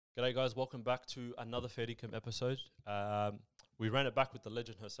G'day guys, welcome back to another Fair Income episode. We ran it back with the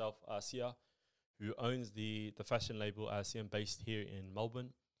legend herself, Asiya, who owns the fashion label Asiya, based here in Melbourne.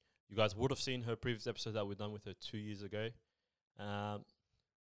 You guys would have seen her previous episode that we done with her 2 years ago.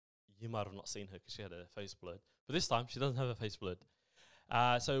 You might have not seen her because she had her face blurred. But this time, she doesn't have her face blurred.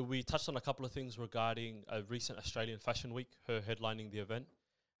 So we touched on a couple of things regarding a recent Australian Fashion Week, her headlining the event.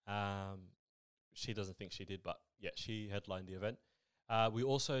 She doesn't think she did, but yeah, she headlined the event. We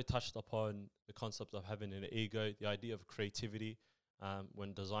also touched upon the concept of having an ego, the idea of creativity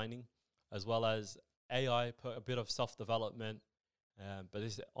when designing, as well as AI, a bit of self-development. But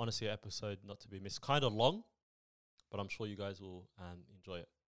this is honestly an episode not to be missed. Kind of long, but I'm sure you guys will enjoy it.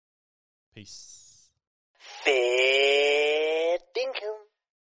 Peace. Fair dinkum.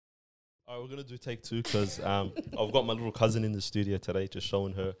 All right, we're going to do take two because I've got my little cousin in the studio today just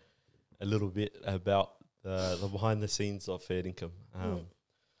showing her a little bit about the behind the scenes of Fair Income.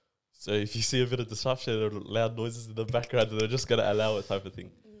 So if you see a bit of disruption or loud noises in the background, they're just going to allow it type of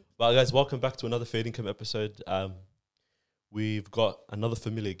thing. But guys, welcome back to another Fair Income episode. We've got another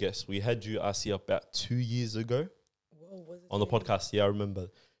familiar guest. We had you, Asiya, about 2 years ago on the podcast. Yeah, I remember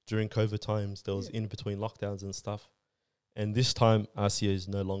during COVID times, there was in between lockdowns and stuff. And this time, Asiya is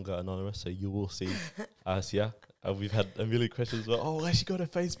no longer anonymous, so you will see Asiya. We've had a million questions about, why she got her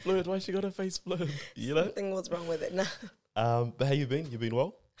face blurred? Why she got her face blurred? You know? Something was wrong with it now. But how you been? You been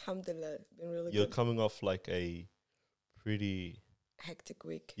well? Alhamdulillah, been really You're good. coming off like a pretty Hectic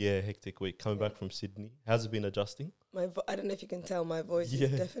week. hectic week. Coming back from Sydney. How's it been adjusting? I don't know if you can tell, my voice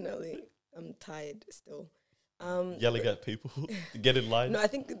is definitely, I'm tired still. Yelling at people to get in line? No, I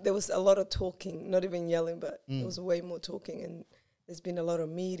think there was a lot of talking, not even yelling, but there was way more talking, and there's been a lot of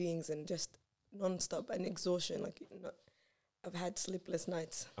meetings and just non-stop and exhaustion. I've had sleepless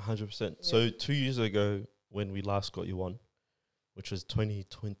nights. 100%. Yeah. So 2 years ago, when we last got you on, which was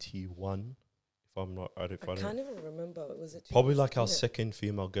 2021, if I'm not right, I can't even remember. Was it probably like our second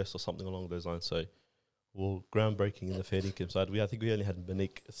female guest or something along those lines. So, well, groundbreaking in the Fair Income side. I think we only had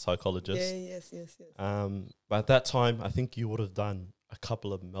Monique, psychologist. Yeah, yes. But at that time, I think you would have done a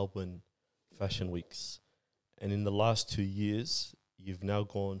couple of Melbourne fashion weeks. And in the last 2 years, you've now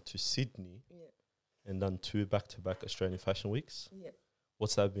gone to Sydney and done 2 back-to-back Australian fashion weeks. Yeah.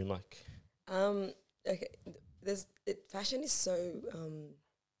 What's that been like? Okay, fashion is so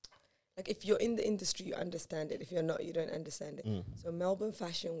like if you're in the industry, you understand it. If you're not, you don't understand it. So Melbourne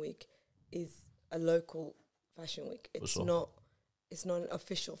Fashion Week is a local fashion week. It's not an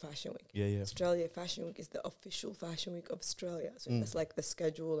official fashion week. Yeah. Australia Fashion Week is the official fashion week of Australia. So that's like the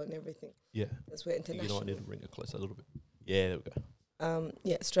schedule and everything. Yeah. That's where international. You know, I need to bring it closer a little bit. Yeah, there we go.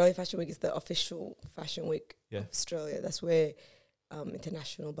 Australia Fashion Week is the official fashion week of Yeah. Australia. That's where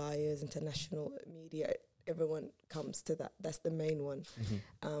international buyers, international media, everyone comes to that. That's the main one.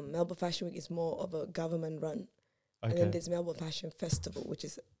 Melbourne Fashion Week is more of a government run. Okay. And then there's Melbourne Fashion Festival, which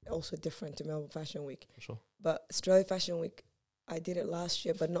is also different to Melbourne Fashion Week. For sure. But Australia Fashion Week, I did it last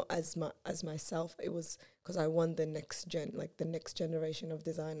year, but not as myself. It was because I won the next generation of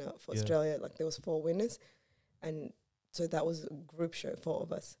designer for Australia. Like there was 4 winners, and so that was a group show, 4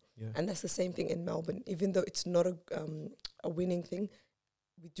 of us. Yeah. And that's the same thing in Melbourne. Even though it's not a winning thing,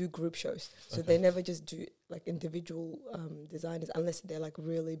 we do group shows. So they never just do like individual designers unless they're like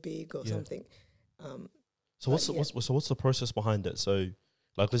really big or something. So what's the process behind it? So,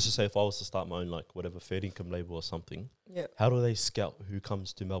 like, let's just say if I was to start my own, like, whatever Fair Income label or something, how do they scout who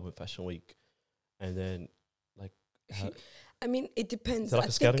comes to Melbourne Fashion Week? And then, like, I mean, it depends. Is that like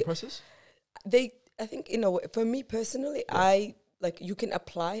a scouting process? I think in a way, for me personally, you can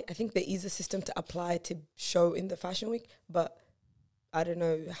apply. I think there is a system to apply to show in the fashion week, but I don't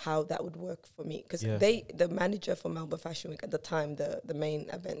know how that would work for me because the manager for Melbourne Fashion Week at the time, the main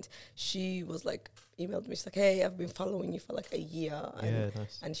event, she was like emailed me. She's like, "Hey, I've been following you for like a year,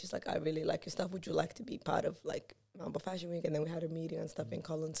 and she's like, I really like your stuff. Would you like to be part of like Melbourne Fashion Week?" And then we had a meeting and stuff in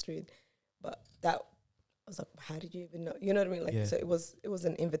Collins Street, but that. I was like, how did you even know? You know what I mean? Like, so it was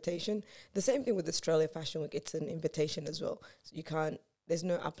an invitation. The same thing with Australia Fashion Week. It's an invitation as well. So you can't, there's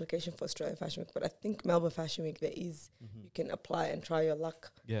no application for Australia Fashion Week. But I think Melbourne Fashion Week, there is, you can apply and try your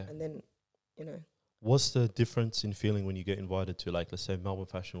luck. Yeah. And then, What's the difference in feeling when you get invited to, like, let's say Melbourne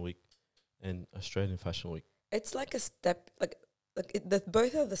Fashion Week and Australian Fashion Week? It's like a step,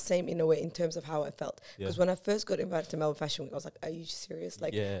 both are the same in a way in terms of how I felt. Because when I first got invited to Melbourne Fashion Week, I was like, are you serious?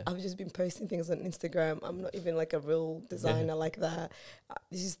 Like, I've just been posting things on Instagram. I'm not even like a real designer like that.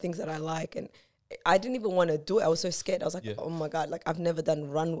 This is things that I like. And I didn't even want to do it. I was so scared. I was like, oh my God, like I've never done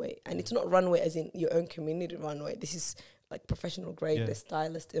runway. And it's not runway as in your own community runway. This is like professional grade. There's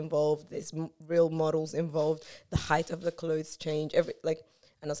stylists involved. There's real models involved. The height of the clothes change.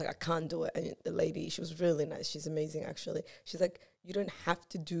 And I was like, I can't do it. And the lady, she was really nice. She's amazing, actually. She's like, you don't have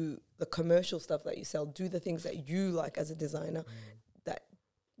to do the commercial stuff that you sell. Do the things that you like as a designer that,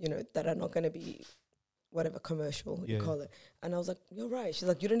 you know, that are not going to be whatever commercial you call it. And I was like, you're right. She's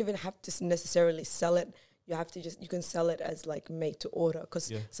like, you don't even have to necessarily sell it. You have to you can sell it as like made to order,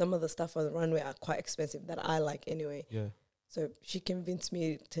 because some of the stuff on the runway are quite expensive that I like anyway. Yeah. So she convinced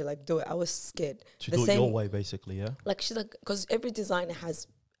me to like do it. I was scared. To do it your way, basically, yeah? Like, she's like, because every designer has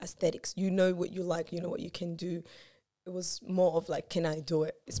aesthetics. You know what you like, you know what you can do. It was more of like, can I do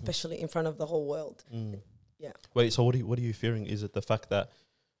it? Especially in front of the whole world. Yeah. Wait, so what are you fearing? Is it the fact that,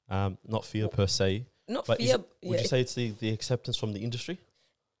 not fear per se, not fear. Would you say it's the acceptance from the industry?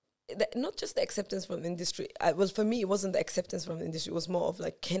 Not just the acceptance from the industry. For me, it wasn't the acceptance from the industry. It was more of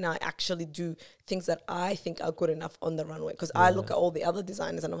like, can I actually do things that I think are good enough on the runway? Because I look at all the other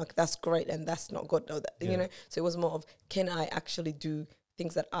designers and I'm like, that's great and that's not good. You know. So it was more of, can I actually do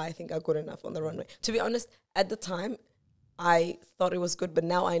things that I think are good enough on the runway? To be honest, at the time, I thought it was good, but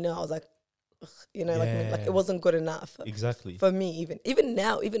now I know. I was like, ugh, you know, like it wasn't good enough. Exactly. For me, even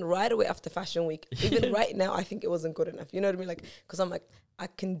now, even right away after Fashion Week, even right now, I think it wasn't good enough. You know what I mean? Like, because I'm like, I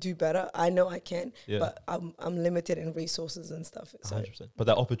can do better. I know I can, but I'm limited in resources and stuff. So 100%. But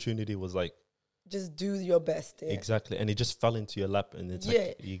that opportunity was like, just do your best. Yeah. Exactly. And it just fell into your lap, and it's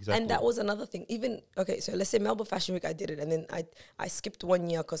like, exactly. And that was another thing. Even, okay, so let's say Melbourne Fashion Week, I did it, and then I skipped 1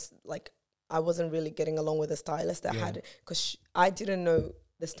 year because like I wasn't really getting along with the stylist that had it, because I didn't know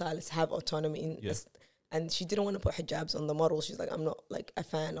the stylists have autonomy in this, and she didn't want to put hijabs on the model. She's like, I'm not like a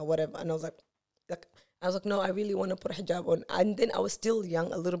fan or whatever. And I was like, no, I really want to put a hijab on. And then I was still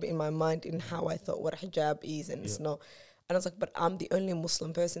young a little bit in my mind in how I thought what a hijab is and it's not. And I was like, but I'm the only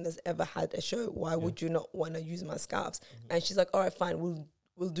Muslim person that's ever had a show. Why would you not want to use my scarves? And she's like, all right, fine,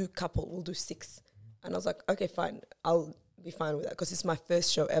 we'll do couple, we'll do 6. And I was like, okay, fine, I'll be fine with that, because it's my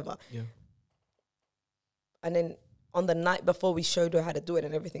first show ever. Yeah. And then on the night before we showed her how to do it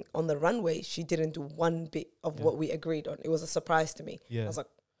and everything, on the runway, she didn't do one bit of what we agreed on. It was a surprise to me. Yeah. I was like,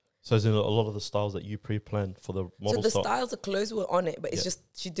 so is in a lot of the styles that you pre-planned for the model. So the styles, the clothes were on it, but it's just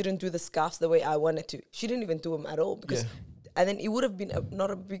she didn't do the scarves the way I wanted to. She didn't even do them at all, because, and then it would have been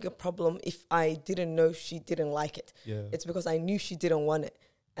not a bigger problem if I didn't know she didn't like it. Yeah. It's because I knew she didn't want it.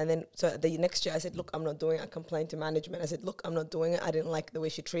 And then, so the next year I said, look, I'm not doing it. I complained to management. I said, look, I'm not doing it. I didn't like the way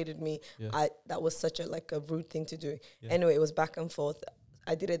she treated me. Yeah. That was such a rude thing to do. Yeah. Anyway, it was back and forth.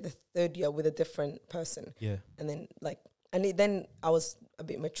 I did it the 3rd year with a different person. Yeah. And then then I was a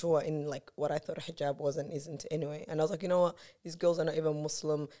bit mature in what I thought a hijab was and isn't anyway. And I was like, you know what? These girls are not even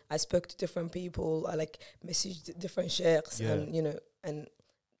Muslim. I spoke to different people. I messaged different sheikhs and, you know, and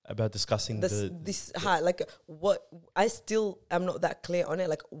about discussing what I still am not that clear on it.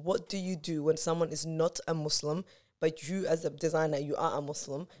 Like, what do you do when someone is not a Muslim, but you as a designer, you are a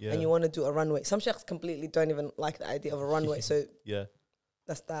Muslim and you want to do a runway? Some sheikhs completely don't even like the idea of a runway. So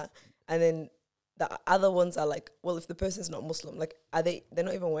that's that. And then the other ones are like, well, if the person's not Muslim, they're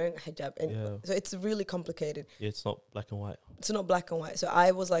not even wearing a hijab. And so it's really complicated. Yeah, it's not black and white. It's not black and white. So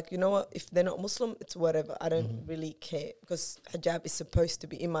I was like, you know what? If they're not Muslim, it's whatever. I don't really care, because hijab is supposed to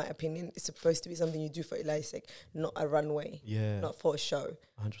be, in my opinion, it's supposed to be something you do for Ilahi's sake, not a runway. Yeah. Not for a show.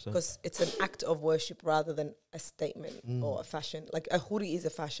 100%. Because it's an act of worship rather than a statement or a fashion. Like a hoodie is a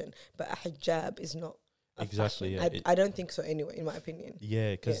fashion, but a hijab is not. Exactly. Yeah. I don't think so anyway, in my opinion.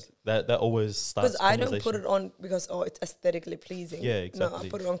 Yeah, because that always starts. Because I don't put it on because it's aesthetically pleasing. Yeah, exactly. No, I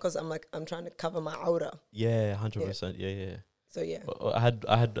put it on because I'm trying to cover my aura. Yeah, 100%. Yeah. So yeah,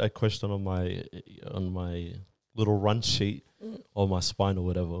 I had a question on my little run sheet on my spine or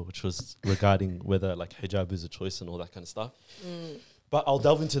whatever, which was regarding whether hijab is a choice and all that kind of stuff. But I'll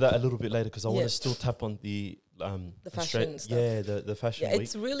delve into that a little bit later, because I want to still tap on the fashion stuff. Yeah, the fashion week.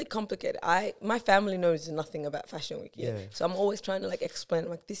 It's really complicated. My family knows nothing about fashion week. Yeah. So I'm always trying to explain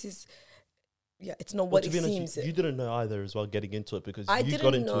this is. Yeah, it's not what it seems. You didn't know either as well getting into it, because you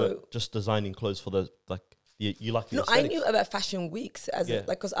got into it just designing clothes for the you like the aesthetics. I knew about fashion weeks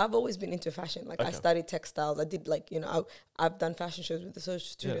because I've always been into fashion. I studied textiles. I did I've done fashion shows with the social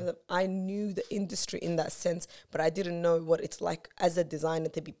studios. Yeah. I knew the industry in that sense, but I didn't know what it's like as a designer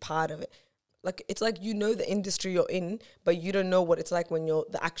to be part of it. It's like you know the industry you're in, but you don't know what it's like when you're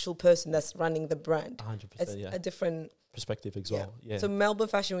the actual person that's running the brand. 100%. It's a different perspective as well. Yeah. So Melbourne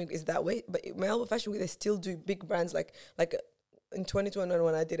Fashion Week is that way, but Melbourne Fashion Week, they still do big brands like in 2021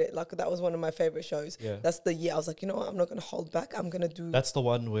 when I did it, that was one of my favorite shows. Yeah. That's the year I was like, you know what, I'm not going to hold back. I'm going to do. That's the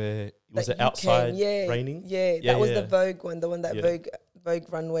one where was it outside raining? Yeah, that was the Vogue one, the one that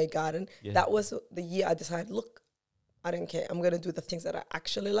Vogue Runway Garden. Yeah. That was the year I decided, look, I don't care. I'm going to do the things that I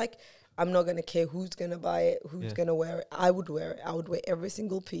actually like. I'm not gonna care who's gonna buy it, who's gonna wear it. I would wear it. I would wear every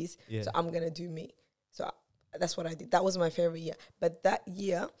single piece. Yeah. So I'm gonna do me. So that's what I did. That was my favorite year. But that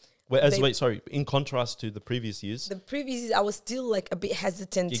year, in contrast to the previous years, I was still like a bit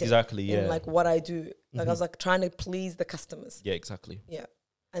hesitant. Exactly. In like what I do. Like I was like trying to please the customers. Yeah, exactly. Yeah.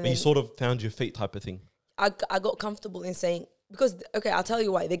 And you sort of found your feet type of thing. I got comfortable in saying, because, okay, I'll tell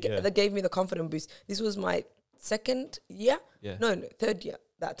you why. They gave me the confidence boost. This was my second year. Yeah. No, third year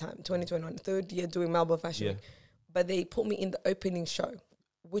that time, 2021. Third year doing Melbourne Fashion Week. But they put me in the opening show,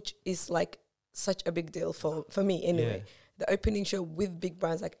 which is like such a big deal for me anyway. Yeah. The opening show with big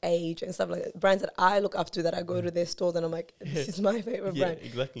brands like Age and stuff like that. Brands that I look up to, that I go to their stores and I'm like, this is my favorite brand.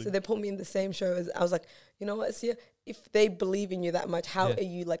 Exactly. So they put me in the same show as, I was like, you know what, Asiya, if they believe in you that much, how are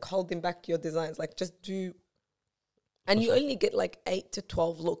you like holding back your designs? Like just do. And you only get like 8 to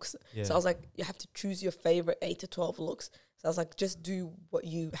 12 looks. Yeah. So I was like, you have to choose your favorite 8 to 12 looks. So I was like, just do what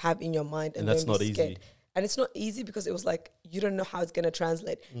you have in your mind. And that's not easy. And it's not easy because it was like, you don't know how it's going to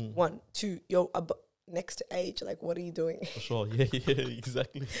translate. 1, 2, you're next to Age. Like, what are you doing? For sure. Yeah,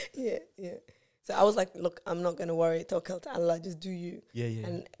 exactly. Yeah. So I was like, look, I'm not going to worry. Tawakkal to Allah, just do you. Yeah.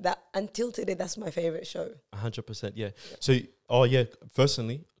 And that, until today, that's my favorite show. 100%, yeah. So,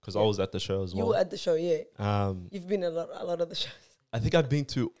 personally, because I was at the show as well. You were at the show, yeah. You've been a lot of the shows. I think I've been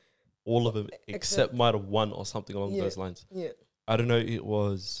to all of them except might have one or something along those lines. Yeah. I don't know, it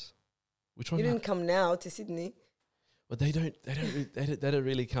was... Which one? You didn't come now to Sydney. But they don't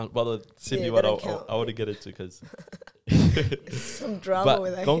really count. Well, the Sydney one, I want to get it to because... Some drama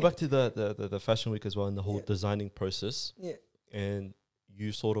with that. Going back to the fashion week as well and the whole designing process. Yeah. And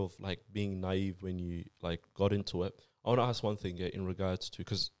you sort of like being naive when you like got into it. I want to ask one thing in regards to,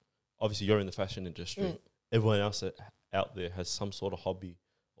 because obviously you're in the fashion industry. Everyone else out there has some sort of hobby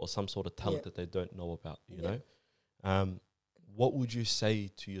or some sort of talent that they don't know about, you know? What would you say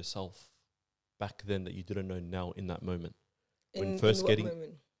to yourself back then that you didn't know now in that moment? When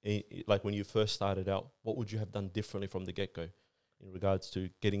when you first started out, what would you have done differently from the get-go in regards to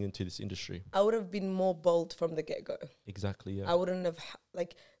getting into this industry? I would have been more bold from the get-go. Exactly, yeah. I wouldn't have,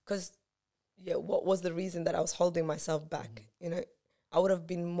 because, what was the reason that I was holding myself back? You know, I would have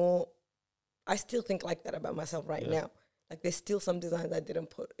been more, I still think like that about myself right now. Like, there's still some designs I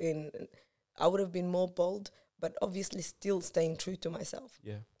didn't put in. I would have been more bold, but obviously still staying true to myself.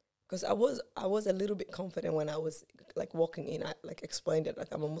 Yeah. Because I was a little bit confident when I was like walking in. I like explained it, like,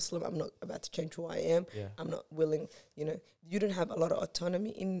 I'm a Muslim. I'm not about to change who I am. Yeah. I'm not willing. You know, you don't have a lot of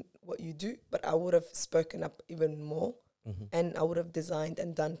autonomy in what you do, but I would have spoken up even more, and I would have designed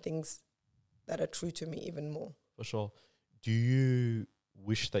and done things that are true to me even more. For sure. Do you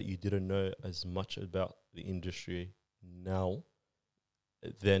wish that you didn't know as much about the industry now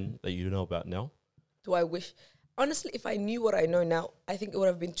then that you know about now? Do I wish? Honestly, if I knew what I know now, I think it would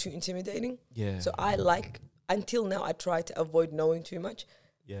have been too intimidating. Yeah. So until now, I try to avoid knowing too much.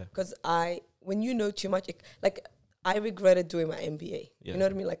 Yeah. Because when you know too much, I regretted doing my MBA. Yeah. You know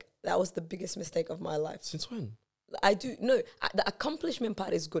what I mean? Like, that was the biggest mistake of my life. Since when? The accomplishment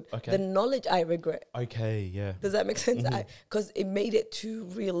part is good. Okay. The knowledge I regret. Okay, yeah. Does that make sense? Because it made it too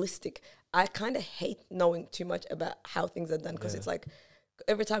realistic. I kind of hate knowing too much about how things are done, because it's like,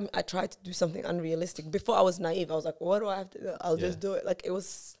 every time I tried to do something unrealistic, before I was naive, I was like, what do I have to do? I'll just do it. Like, it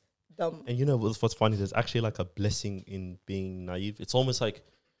was dumb. And you know what's funny? There's actually like a blessing in being naive. It's almost like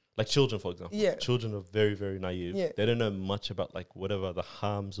children, for example. Yeah. Children are very, very naive. Yeah. They don't know much about like whatever the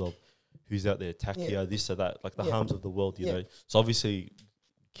harms of who's out there, Takia, this or that, like the harms of the world, you know. So obviously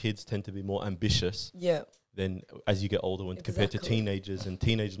kids tend to be more ambitious than as you get older compared to teenagers, and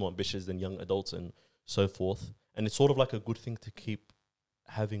teenagers more ambitious than young adults and so forth. And it's sort of like a good thing to keep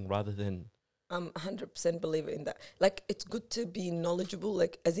having rather than... I'm 100% believer in that. Like, it's good to be knowledgeable,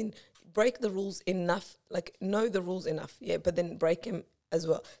 like, as in break the rules enough, like, know the rules enough, but then break them as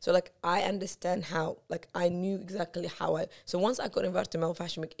well. So, like, I understand how, like, I knew exactly how so once I got invited to Melbourne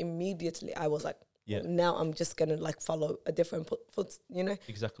Fashion Week, immediately I was like, well, now I'm just going to, like, follow a different foot, you know?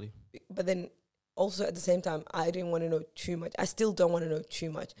 Exactly. But then also at the same time, I didn't want to know too much. I still don't want to know too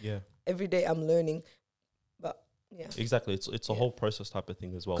much. Yeah. Every day I'm learning. Yeah. Exactly. It's a whole process type of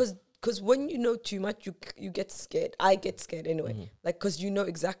thing as well. Because when you know too much, you get scared. I get scared anyway. Like, because you know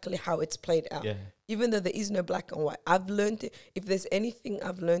exactly how it's played out. Yeah. Even though there is no black and white. I've learned it. If there's anything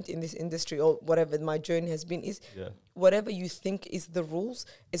I've learned in this industry or whatever my journey has been, is whatever you think is the rules,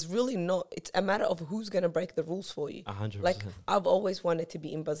 it's really not. It's a matter of who's going to break the rules for you. 100%. Like, I've always wanted to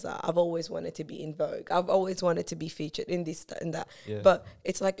be in Bazaar. I've always wanted to be in Vogue. I've always wanted to be featured in this and that. Yeah. But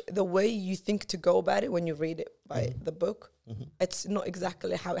it's like the way you think to go about it when you read it by the book, it's not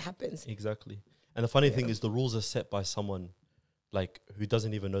exactly how it happens. Exactly. And the funny thing is the rules are set by someone like who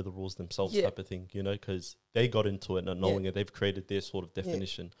doesn't even know the rules themselves, Yeah. type of thing, you know, because they got into it not knowing it. They've created their sort of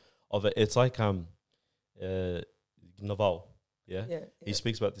definition of it. It's like Naval, he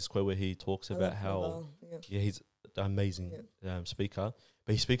speaks about this quote where he talks about how Naval, he's an amazing speaker,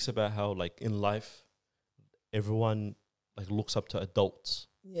 but he speaks about how like in life everyone like looks up to adults,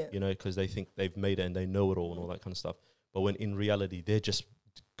 you know, because they think they've made it and they know it all and all that kind of stuff. But when in reality they're just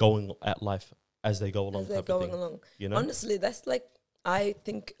going at life as they go along. You know, honestly, that's like, I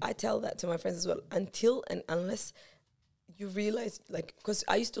think I tell that to my friends as well. Until and unless you realize, like, because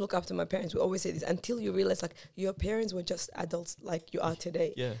I used to look up to my parents, we always say this, until you realize like your parents were just adults like you are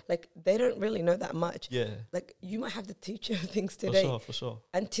today. Like they don't really know that much. Like you might have to teach them things today. For sure.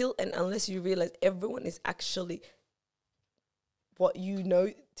 Until and unless you realize everyone is actually what you know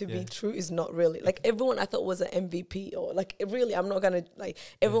to be true is not really. Like everyone I thought was an MVP, or like really, I'm not gonna like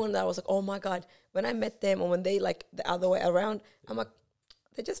everyone that I was like, oh my God, when I met them or when they like the other way around, I'm like,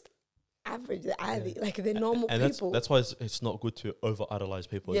 they're just average, they're Ivy, like they're normal and people. That's why it's not good to over idolize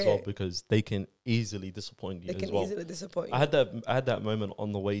people as well, because they can easily disappoint you. I had that moment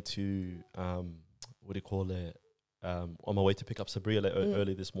on the way to what do you call it? On my way to pick up Sabria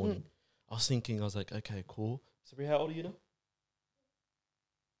early this morning. I was thinking, I was like, okay, cool. Sabria, how old are you now?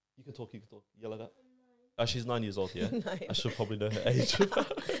 You can talk. Yell at that. She's 9 years old, yeah? I should probably know her age.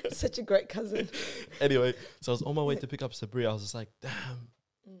 Such a great cousin. Anyway, so I was on my way to pick up Sabria. I was just like, damn,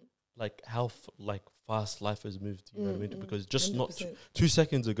 like how fast life has moved, you know what I mean? Because just 100%. Not 2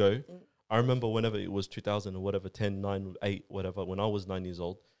 seconds ago, I remember whenever it was 2000 or whatever, 10, 9, 8, whatever, when I was 9 years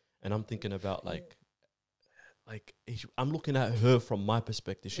old, and I'm thinking about like I'm looking at her from my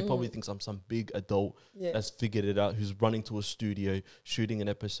perspective. She probably thinks I'm some big adult that's figured it out, who's running to a studio, shooting an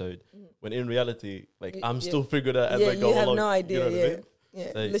episode. When in reality, like I'm still figuring it out as I go along. You have no idea. You know what I mean?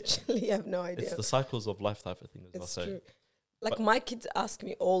 Yeah, so literally, you have no idea. It's the cycles of life type of thing, as it's I say. True. Like my kids ask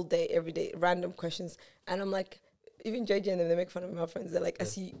me all day, every day, random questions, and I'm like, even JJ and them, they make fun of my friends. They're like,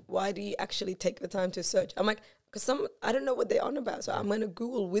 Asiya, why do you actually take the time to search? I'm like, because I don't know what they're on about, so I'm going to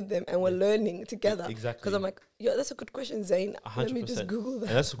Google with them, and we're learning together. Exactly. Because I'm like, yeah, that's a good question, Zayn. 100%. Let me just Google that.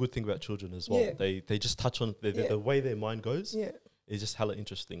 And that's a good thing about children as well. They just touch on the way their mind goes. Is just hella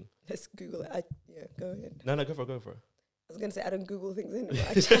interesting. Let's Google it. Go ahead. No, go for it. I was going to say, I don't Google things anymore.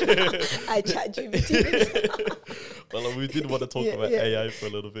 I chat GPT. Well, we did want to talk about AI for a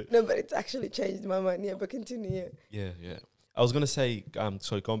little bit. No, but it's actually changed my mind. Yeah, but continue. Yeah. I was going to say,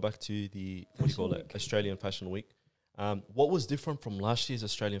 so going back to the, Australian Fashion Week. What was different from last year's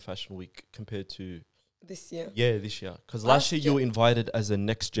Australian Fashion Week compared to this year? Yeah, this year. Because last year you were invited as a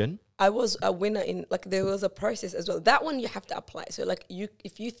next gen. I was a winner in, like, there was a process as well. That one you have to apply. So, like,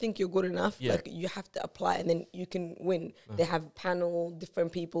 if you think you're good enough, like, you have to apply and then you can win. They have panel,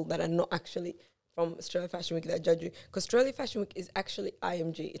 different people that are not actually from Australia Fashion Week that judge you. Because Australia Fashion Week is actually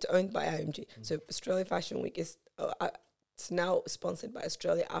IMG. It's owned by IMG. So, Australia Fashion Week is, it's now sponsored by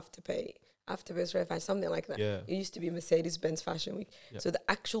Australia Afterpay Australia Fashion, something like that. It used to be Mercedes-Benz Fashion Week. So the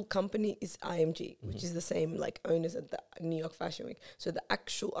actual company is IMG, which is the same like owners at the New York Fashion Week. So the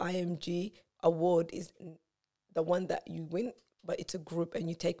actual IMG award is the one that you win, but it's a group and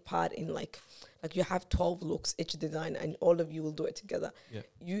you take part in like you have 12 looks each design and all of you will do it together.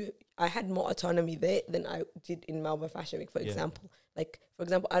 I had more autonomy there than I did in Melbourne Fashion Week, for example. Like, for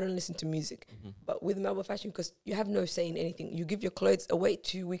example, I don't listen to music, but with Melbourne Fashion, because you have no say in anything. You give your clothes away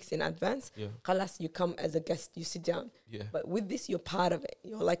 2 weeks in advance. Khalas, you come as a guest, you sit down. But with this, you're part of it.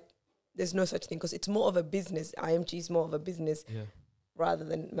 You're like, there's no such thing, because it's more of a business. IMG is more of a business rather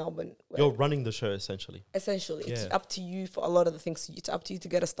than Melbourne. You're running the show, essentially. It's up to you for a lot of the things. It's up to you to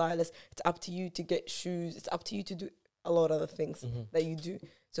get a stylist. It's up to you to get shoes. It's up to you to do a lot of the things that you do.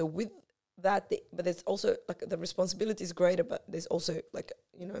 So with that, but there's also like the responsibility is greater, but there's also like,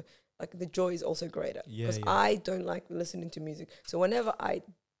 you know, like the joy is also greater, because I don't like listening to music. So whenever I've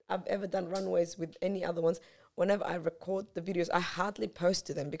ever done runways with any other ones, whenever I record the videos, I hardly post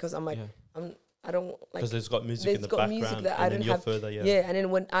to them, because I'm like, I don't like, because there's got music in the background, music that I don't have. Further, and then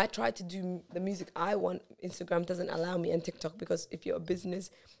when I try to do the music I want, Instagram doesn't allow me, and TikTok, because if you're a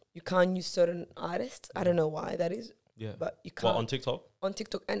business, you can't use certain artists. I don't know why that is. But you can't. What, on TikTok? On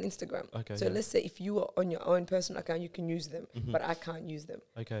TikTok and Instagram. Okay. So let's say if you are on your own personal account, you can use them, but I can't use them.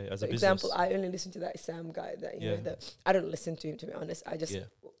 Okay, as a business. example, I only listen to that Sam guy that, you know, I don't listen to him, to be honest. I just,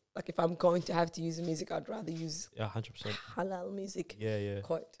 like, if I'm going to have to use the music, I'd rather use 100% halal music.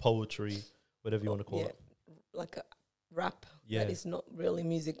 Quite. Poetry, whatever you want to call it. Like a rap that is not really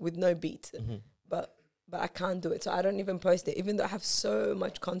music with no beats. But I can't do it. So I don't even post it, even though I have so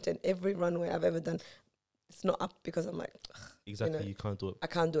much content. Every runway I've ever done, it's not up because I'm like, Exactly, you can't do it. I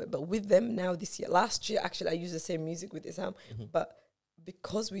can't do it. But with them now this year, last year actually I used the same music with Isam, but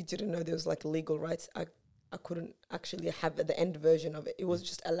because we didn't know there was like legal rights, I couldn't actually have the end version of it. It was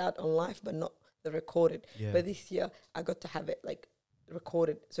just allowed on live, but not the recorded. Yeah. But this year I got to have it like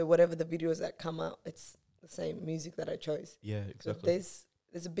recorded. So whatever the videos that come out, it's the same music that I chose. Yeah, So exactly.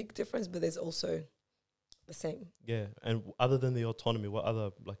 there's a big difference, but there's also the same. Yeah, and other than the autonomy, what other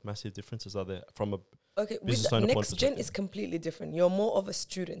like massive differences are there from a Okay, with business the owner point next of gen perspective? is completely different. You're more of a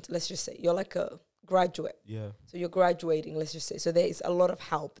student, let's just say. You're like a graduate. Yeah, So you're graduating, let's just say. So there is a lot of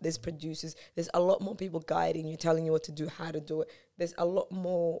help. There's producers. There's a lot more people guiding you, telling you what to do, how to do it. There's a lot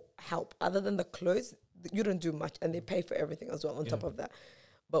more help. Other than the clothes, you don't do much, and they pay for everything as well on top of that.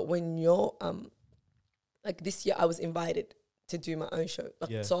 But when you're like this year, I was invited to do my own show,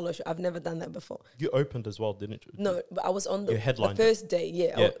 like solo show. I've never done that before. you opened as well, didn't you? No, but I was on the headlined first day.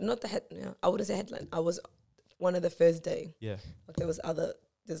 Yeah, Yeah. not the head. Yeah, I wouldn't say headline. I was one of the first day. Yeah, Like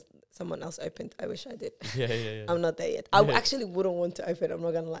there's someone else opened. I wish I did. yeah. I'm not there yet. I actually wouldn't want to open. I'm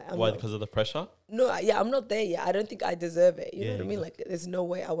not gonna lie. Why? Because of the pressure? No, I'm not there yet. I don't think I deserve it. You know Yeah, what I mean? Like, there's no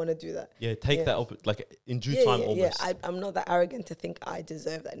way I want to do that. Yeah, take that up like in due Yeah, time yeah, almost. yeah. I'm not that arrogant to think I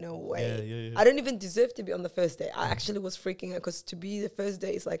deserve that. No way. Yeah. I don't even deserve to be on the first day. I actually was freaking out because to be the first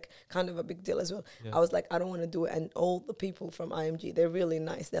day is like kind of a big deal as well. Yeah. I was like, I don't want to do it. And all the people from IMG, they're really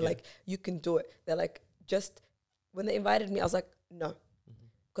nice. They're like, you can do it. They're like, just when they invited me, I was like, no.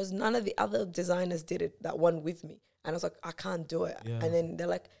 Because none of the other designers did it, that one with me. And I was like, I can't do it. Yeah. And then they're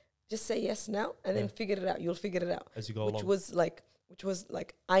like, just say yes now and then figure it out. You'll figure it out. As you go which along. was like,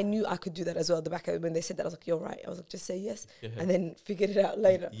 I knew I could do that as well. At the back of it, when they said that, I was like, you're right. I was like, just say yes and then figure it out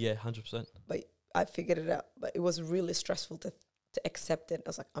later. Yeah, 100%. But I figured it out. But it was really stressful to accept it. I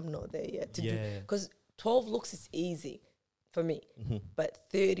was like, I'm not there yet to do. Because 12 looks is easy for me. But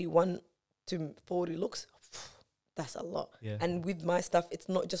 31 to 40 looks, that's a lot. Yeah. And with my stuff, it's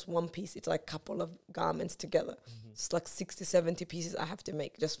not just one piece. It's like a couple of garments together. It's like 60, 70 pieces I have to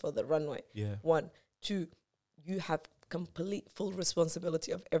make just for the runway. Yeah. 1, 2, you have complete full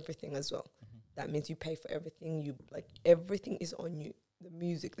responsibility of everything as well. That means you pay for everything. You like everything is on you. The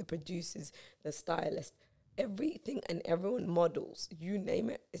music, the producers, the stylist, everything and everyone, models, you name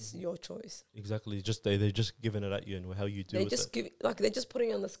it, it's your choice. Exactly. Just they're just giving it at you and how you do They with just it. give like they're just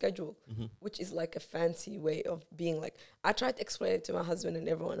putting it on the schedule, which is like a fancy way of being like. I tried to explain it to my husband and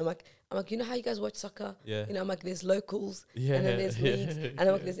everyone. I'm like, you know how you guys watch soccer? Yeah. You know, I'm like, there's locals, Yeah. and then there's leagues, and I'm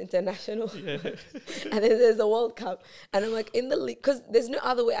like, there's international, Yeah. and then there's the World Cup, and I'm like, in the league, because there's no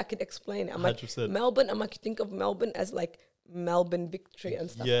other way I could explain it. I'm like, 100%. Melbourne. I'm like, think of Melbourne as like Melbourne Victory and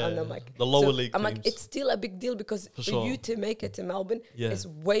stuff. Yeah, And I'm like, the lower league I'm like, teams. it's still a big deal because for sure. you to make it to Melbourne Yeah. is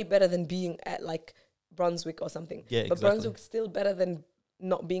way better than being at like Brunswick or something. Yeah, but exactly. Brunswick's still better than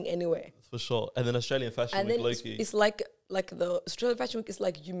not being anywhere. For sure. And then Australian Fashion And Week, then Loki. it's like the Australian Fashion Week is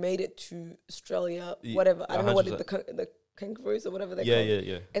like you made it to Australia, Ye- whatever. I don't know what 100%. the kangaroos or whatever they Yeah, call yeah, it.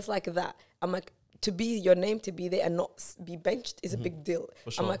 yeah. It's like that. I'm like, to be your name to be there and not be benched is a big deal. For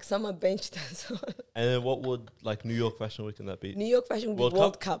sure. I'm like, some are benched as well. And then what would like New York Fashion Week can that be? New York Fashion Week, World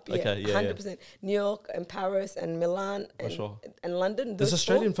World Cup? Cup, yeah, Okay, yeah, 100%. New York and Paris and Milan and, sure. and London. Does those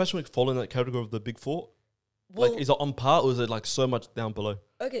Australian Fashion Week fall in that category of the big four? four, Like, is it on par or is it like so much down below?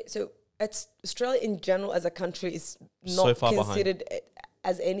 okay, so it's Australia in general as a country is So not far behind. considered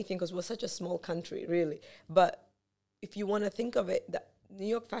as anything because we're such a small country, really. But if you want to think of it, the New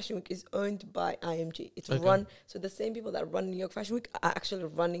York Fashion Week is owned by IMG. It's Okay. run, so the same people that run New York Fashion Week are actually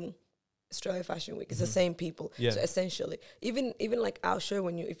running Australia Fashion Week. It's the same people. Yeah. So essentially, even like our show,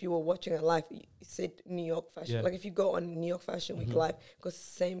 if you were watching it live, it said New York Fashion. Yeah. Like if you go on New York Fashion Week live, because it's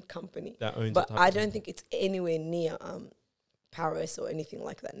the same company. That owns But it. I don't think it's anywhere near Paris or anything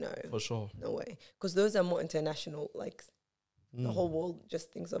like that. No, For sure. no way. Because those are more international. Like the Mm, whole world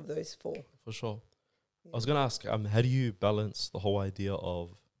just thinks of those four. For sure. I was going to ask, how do you balance the whole idea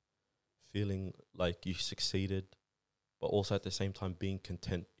of feeling like you succeeded, but also at the same time being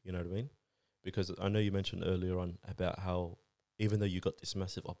content, you know what I mean? Because I know you mentioned earlier on about how even though you got this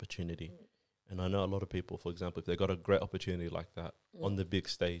massive opportunity, and I know a lot of people, for example, if they got a great opportunity like that on the big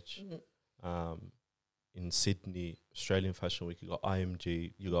stage, in Sydney, Australian Fashion Week, you got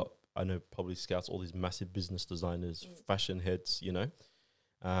IMG, you got, I know, probably Scouts, all these massive business designers, fashion heads, you know,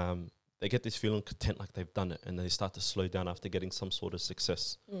 they get this feeling content like they've done it, and they start to slow down after getting some sort of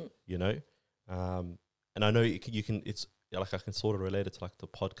success, you know. And I know you can, it's like I can sort of relate it to like the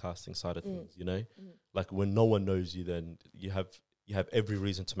podcasting side of things, you know, like when no one knows you, then you have every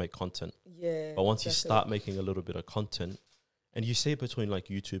reason to make content. Yeah. But once you start making a little bit of content, and you see it between like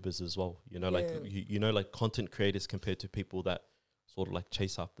YouTubers as well, you know, like Yeah. you know, like content creators compared to people that sort of like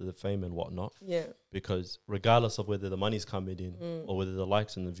chase after the fame and whatnot. Yeah. Because regardless of whether the money's coming in or whether the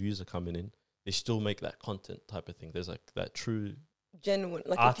likes and the views are coming in, they still make that content type of thing. There's like that true genuine,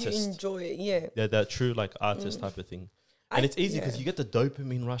 like artist. if you enjoy it, yeah. Yeah, that true like artist type of thing. And it's easy because you get the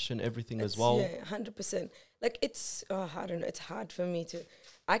dopamine rush and everything as well. Yeah, 100%. Like it's, I don't know, it's hard for me to,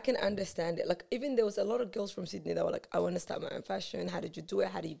 I can understand it. Like even there was a lot of girls from Sydney that were like, I want to start my own fashion. How did you do it?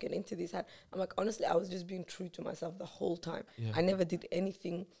 How do you get into this? I'm like, honestly, I was just being true to myself the whole time. Yeah. I never did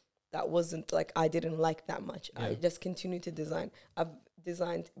anything that wasn't like, I didn't like that much. Yeah. I just continued to design. I've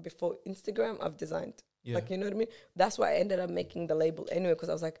designed before Instagram, I've designed. Yeah. Like, you know what I mean? That's why I ended up making the label anyway, because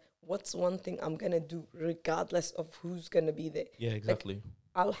I was like, what's one thing I'm going to do regardless of who's going to be there? Yeah, exactly. Like,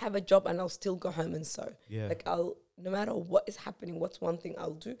 I'll have a job and I'll still go home and sew. Yeah. Like no matter what is happening, what's one thing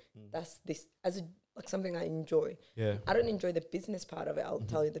I'll do? That's this, like something I enjoy. Yeah. I don't enjoy the business part of it, I'll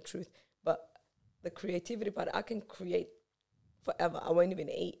tell you the truth. But the creativity part, I can create forever. I won't even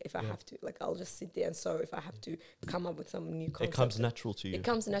eat if I have to. Like I'll just sit there and sew if I have to come up with some new concept. It comes natural to you. It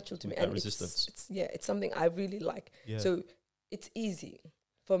comes natural to me. That And resistance. it's something I really like. Yeah. So it's easy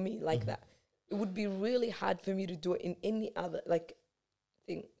for me like that. It would be really hard for me to do it in any other like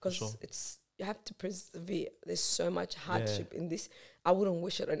thing because you have to persevere. There's so much hardship in this. I wouldn't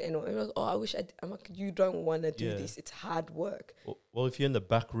wish it on anyone. Like, I wish I'm like, you don't want to do this. It's hard work. Well, if you're in the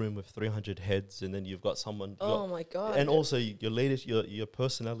back room with 300 heads and then you've got someone. Oh my God. And also your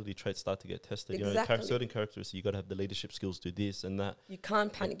personality traits start to get tested. Exactly. You know, certain characteristics, you got to have the leadership skills to this and that. You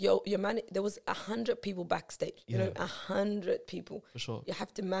can't panic. Your man, there was 100 people backstage. You know, 100 people. For sure. You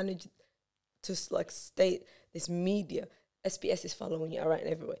have to manage to like stay this media. SBS is following you around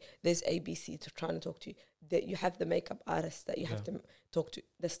everywhere. There's ABC to trying to talk to you. You have the makeup artists that you have to talk to,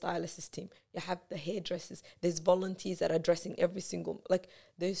 the stylist team. You have the hairdressers. There's volunteers that are dressing every single, like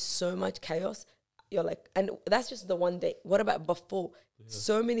there's so much chaos. You're like, and that's just the one day. What about before? Yeah.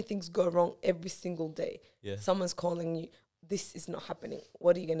 So many things go wrong every single day. Yeah. Someone's calling you. This is not happening.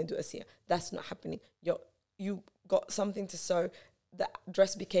 What are you going to do, Asiya? That's not happening. You got something to sew. The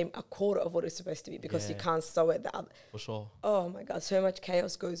dress became a quarter of what it's supposed to be because you can't sew it the other. For sure. Oh my God, so much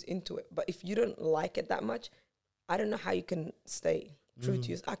chaos goes into it. But if you don't like it that much, I don't know how you can stay true to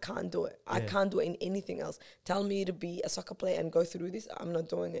you. I can't do it. I can't do it in anything else. Tell me to be a soccer player and go through this, I'm not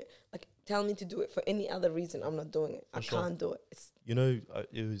doing it. Like, tell me to do it for any other reason, I'm not doing it. I can't do it. You know,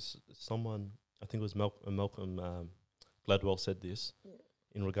 it was someone, I think it was Malcolm Gladwell said this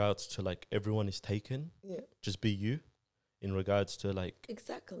in regards to like everyone is taken. Yeah. Just be you. In regards to like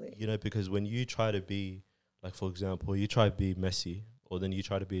exactly, you know, because when you try to be like, for example, you try to be Messi, or then you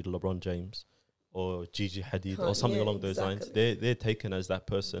try to be LeBron James, or Gigi Hadid, or something along those lines, they're taken as that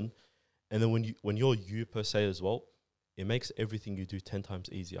person, and then when you're you per se as well, it makes everything you do 10 times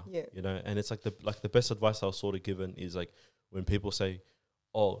easier. Yeah, you know, and it's like the best advice I was sort of given is like when people say,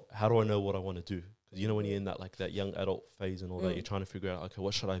 "Oh, how do I know what I want to do?" Because you know when you're in that young adult phase and all that, you're trying to figure out, okay,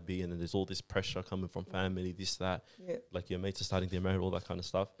 what should I be? And then there's all this pressure coming from family, this, that. Yeah. Like your mates are starting to get married, all that kind of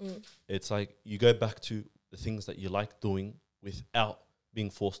stuff. It's like you go back to the things that you like doing without being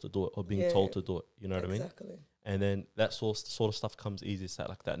forced to do it or being told to do it. You know what I mean? Exactly. And then that sort of stuff comes easy. It's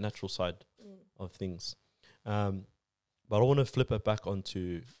that natural side of things. But I want to flip it back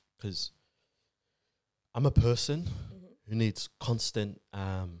onto, because I'm a person who needs constant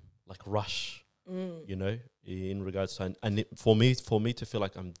like rush. You know, in regards to, and for me to feel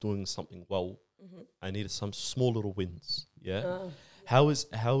like I'm doing something well, I needed some small little wins. Yeah. How is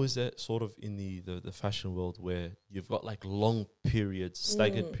that sort of in the fashion world where you've got like long periods,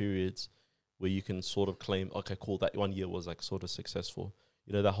 staggered periods where you can sort of claim, okay, cool, that 1 year was like sort of successful.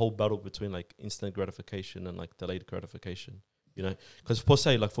 You know, the whole battle between like instant gratification and like delayed gratification, you know, because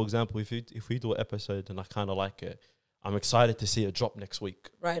for example, if we do an episode and I kind of like it, I'm excited to see it drop next week.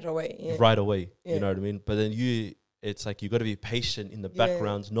 Right away. Yeah. You know what I mean? But then it's like you got to be patient in the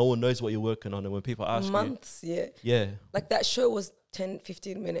background. No one knows what you're working on. And when people ask months, Yeah. Like that show was 10,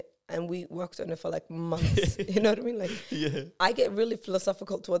 15 minutes and we worked on it for like months. You know what I mean? Like, I get really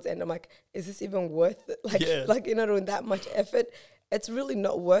philosophical towards the end. I'm like, is this even worth it? Like, you know, doing that much effort. It's really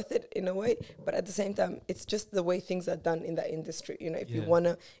not worth it in a way. But at the same time, it's just the way things are done in that industry. You know, if you want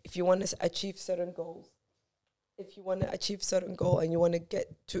to achieve certain goals, if you want to achieve certain goal and you want to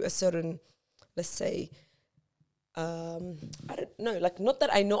get to a certain, let's say, I don't know, like not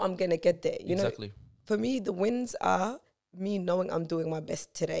that I know I'm going to get there. You know, for me, the wins are me knowing I'm doing my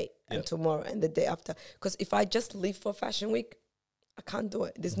best today and tomorrow and the day after. Because if I just leave for Fashion Week, I can't do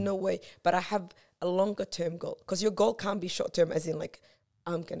it. There's no way. But I have a longer term goal. Because your goal can't be short term as in like,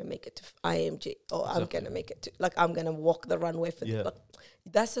 I'm going to make it to IMG or I'm going to make it to, like, I'm going to walk the runway for like,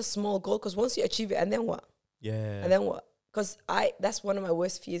 that's a small goal because once you achieve it and then what? Yeah. And then what? because that's one of my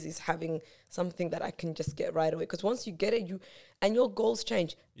worst fears is having something that I can just get right away. Because once you get it, and your goals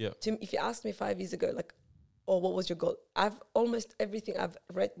change. Yeah. If you asked me 5 years ago, like, oh, what was your goal? I've almost everything I've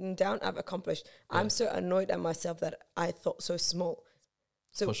written down, I've accomplished. Yeah. I'm so annoyed at myself that I thought so small.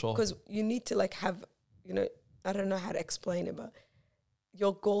 So, for sure. Because you need to like have, I don't know how to explain it, but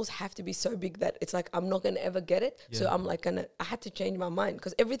your goals have to be so big that it's like, I'm not going to ever get it. Yeah. So I'm like, I had to change my mind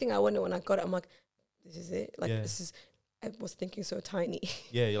because everything I wanted when I got it, I'm like, this is it. Like, I was thinking so tiny.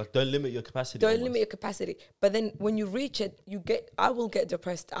 Yeah, you're like, don't limit your capacity. Don't limit your capacity. But then when you reach it, I will get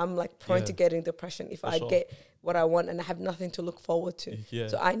depressed. I'm like prone to getting depression if I get what I want and I have nothing to look forward to. Yeah.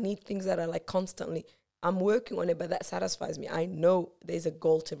 So I need things that are like constantly, I'm working on it, but that satisfies me. I know there's a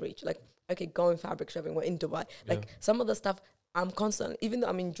goal to reach. Like, okay, going fabric shopping, we're in Dubai. Like some of the stuff I'm constantly, even though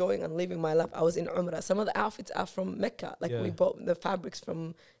I'm enjoying and living my life, I was in Umrah. Some of the outfits are from Mecca. Like we bought the fabrics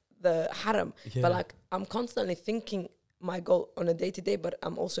from the Haram. Yeah. But like, I'm constantly thinking my goal on a day-to-day, but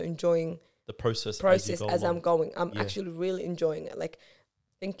I'm also enjoying the process as I'm going. I'm actually really enjoying it, like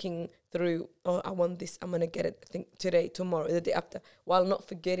thinking through, oh, I want this, I'm gonna get it, I think today, tomorrow, the day after, while not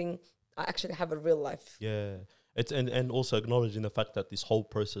forgetting I actually have a real life. Yeah, it's and also acknowledging the fact that this whole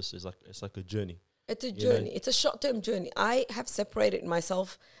process is it's like a journey. It's a journey. It's a short-term journey. I have separated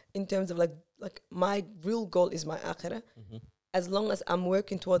myself in terms of like my real goal is my akhirah. Mm-hmm. As long as I'm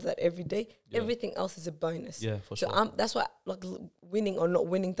working towards that every day, everything else is a bonus. Yeah, for sure. So that's why like winning or not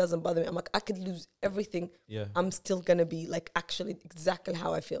winning doesn't bother me. I'm like, I could lose everything. Yeah. I'm still gonna be like actually exactly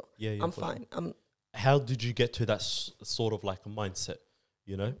how I feel. Yeah, I'm fine. Sure. How did you get to that sort of like mindset?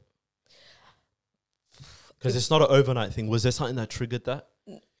 Because it's not an overnight thing. Was there something that triggered that?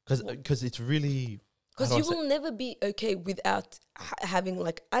 Because it's really. Because you will never be okay without having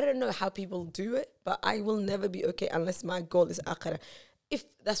like, I don't know how people do it, but I will never be okay unless my goal is akhirah. If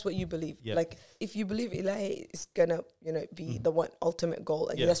that's what you believe. Yeah. Like if you believe Ilahi is gonna, be the one ultimate goal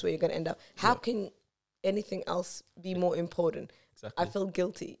and that's where you're gonna end up. How can anything else be more important? Exactly. I feel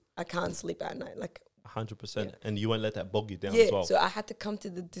guilty. I can't sleep at night. Like 100%. And you won't let that bog you down as well. So I had to come to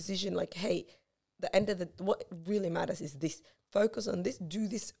the decision like, hey, the end of what really matters is this. Focus on this, do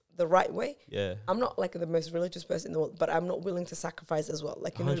this the right way. Yeah. I'm not like the most religious person in the world, but I'm not willing to sacrifice as well.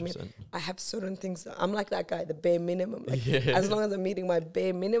 Like, you know 100%. What I mean? I have certain things that I'm like that guy, the bare minimum. Like as long as I'm meeting my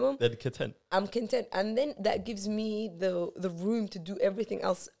bare minimum, then content. I'm content. And then that gives me the room to do everything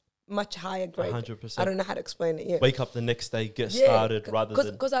else much higher grade. 100%. I don't know how to explain it. Yeah. Wake up the next day, get started rather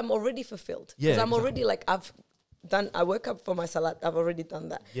than... Because I'm already fulfilled. Because I'm already like, I woke up for my salat. I've already done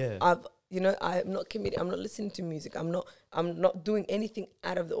that. Yeah. I'm not committing. I'm not listening to music. I'm not doing anything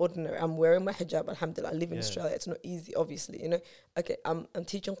out of the ordinary. I'm wearing my hijab. Alhamdulillah. I live in Australia. It's not easy, obviously. Okay. I'm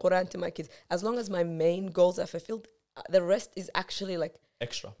teaching Quran to my kids. As long as my main goals are fulfilled, the rest is actually like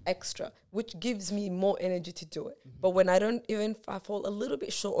extra, which gives me more energy to do it. Mm-hmm. But when I fall a little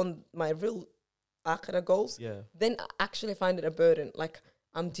bit short on my real akhirah goals, then I actually find it a burden. Like,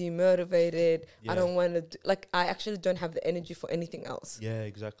 I'm demotivated. I don't want to I actually don't have the energy for anything else. Yeah,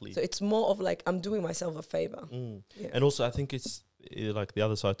 exactly. So it's more of like I'm doing myself a favor. And also I think it's like the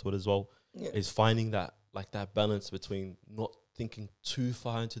other side to it as well is finding that balance between not thinking too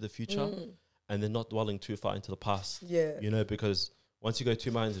far into the future and then not dwelling too far into the past. Yeah. Because once you go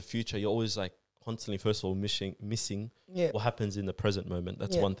too far into the future, you're always like constantly, first of all, missing what happens in the present moment.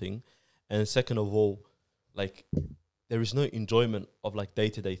 That's one thing. And second of all, like, there is no enjoyment of like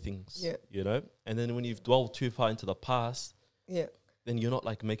day-to-day things, and then when you've dwelled too far into the past, then you're not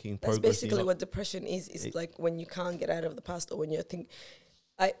like making progress. That's basically what depression is. It's like when you can't get out of the past, or when you're thinking.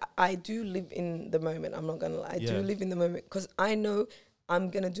 I do live in the moment. I'm not gonna lie. I do live in the moment because I know I'm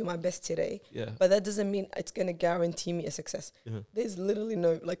gonna do my best today. But that doesn't mean it's gonna guarantee me a success. There's literally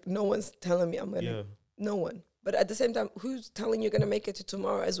no one's telling me I'm gonna. No one. But at the same time, who's telling you're gonna make it to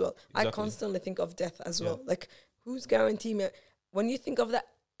tomorrow as well? Exactly. I constantly think of death as well. Like, who's guaranteeing me? When you think of that,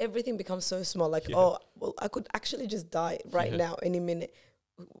 everything becomes so small. Like, oh, well, I could actually just die right now, any minute.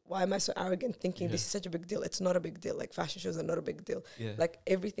 Why am I so arrogant thinking this is such a big deal? It's not a big deal. Like, fashion shows are not a big deal. Like,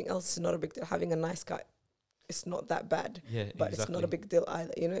 everything else is not a big deal. Having a nice car, it's not that bad. But it's not a big deal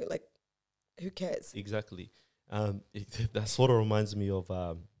either. Like, who cares? Exactly. That sort of reminds me of,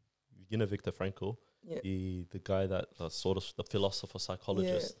 Viktor Frankl, the guy that sort of the philosopher,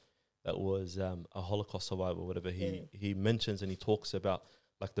 psychologist. That was a Holocaust survivor, whatever. He mentions and he talks about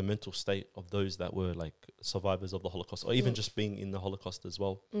like the mental state of those that were like survivors of the Holocaust, or even just being in the Holocaust as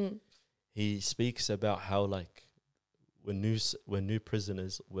well. He speaks about how like when new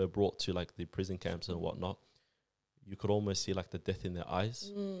prisoners were brought to like the prison camps and whatnot, you could almost see like the death in their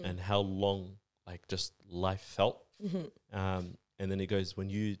eyes and how long like just life felt. And then he goes,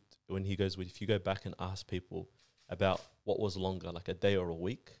 if you go back and ask people about what was longer, like a day or a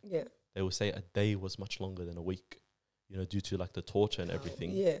week. Yeah. They will say a day was much longer than a week, you know, due to like the torture and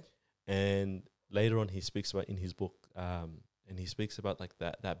everything. Yeah. And later on, he speaks about in his book, and he speaks about like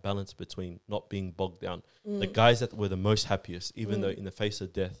that balance between not being bogged down. The guys that were the most happiest, even though in the face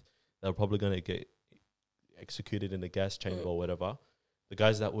of death, they're probably going to get executed in the gas chamber or whatever. The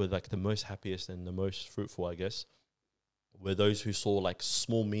guys that were like the most happiest and the most fruitful, I guess, were those who saw like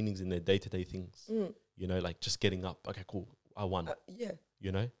small meanings in their day-to-day things. You know, like just getting up. Okay, cool. I won. Yeah.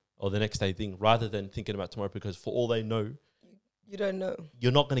 You know, or the next day thing, rather than thinking about tomorrow, because for all they know, you don't know.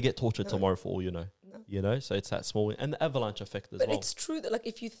 You're not going to get tortured tomorrow for all you know. No. You know, so it's that small and the avalanche effect as well. But it's true that like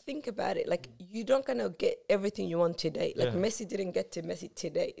if you think about it, like you're not gonna get everything you want today. Like Messi didn't get to Messi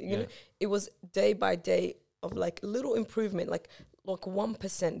today. You know, it was day by day of like little improvement, like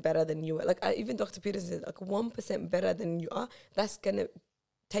 1% better than you are. Like even Dr. Peterson said, like 1% better than you are. That's gonna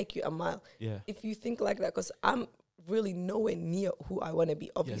take you a mile. Yeah. If you think like that, because I'm really nowhere near who I want to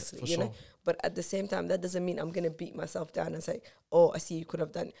be, obviously, you know. But at the same time, that doesn't mean I'm gonna beat myself down and say, "Oh, I see you could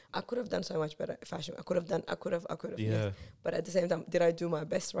have done. I could have done so much better fashion. I could have. Yeah. Yes. But at the same time, did I do my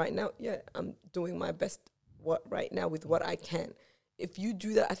best right now? Yeah, I'm doing my best right now with what I can. If you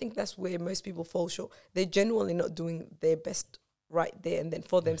do that, I think that's where most people fall short. They're genuinely not doing their best right there and then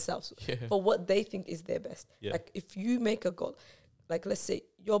for themselves, for what they think is their best. Like if you make a goal, like let's say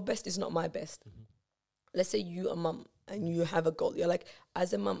your best is not my best. Let's say you a mum and you have a goal. You're like,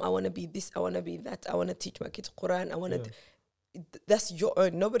 as a mum, I want to be this, I want to be that. I want to teach my kids Quran. I want to. That's your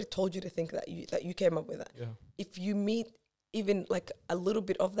own. Nobody told you to think that you came up with that. Yeah. If you meet even like a little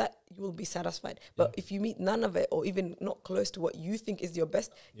bit of that, you will be satisfied. But if you meet none of it, or even not close to what you think is your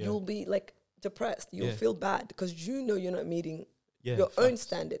best, you'll be like depressed. You'll feel bad because you know you're not meeting your own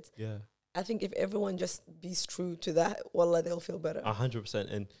standards. Yeah. I think if everyone just be true to that, wallah, they'll feel better.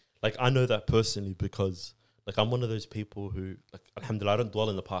 100%. And like I know that personally because like I'm one of those people who like alhamdulillah I don't dwell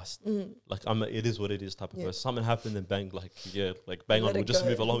in the past. Like it is what it is type of person. Something happened and bang, like bang on, we'll just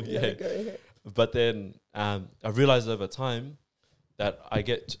move along. But then I realized over time that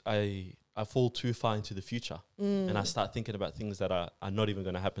I fall too far into the future and I start thinking about things that are not even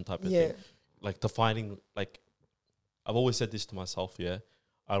going to happen type of thing. Like defining, like I've always said this to myself,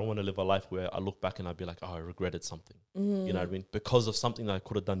 I don't want to live a life where I look back and I'd be like, oh, I regretted something. You know what I mean? Because of something that I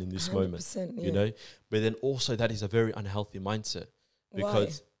could have done in this moment, you know? But then also that is a very unhealthy mindset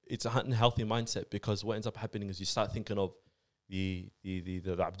because it's an unhealthy mindset because what ends up happening is you start thinking of the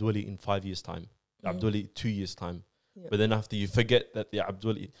Abduli in 5 years' time, the Abduli 2 years' time. But then after you forget that the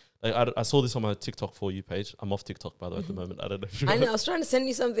Abduli, like I saw this on my TikTok For You page. I'm off TikTok, by the way, at the moment. I don't know if you I know. I was trying to send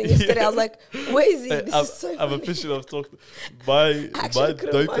you something yesterday. I was like, where is he? This is so I'm funny. officially off TikTok. My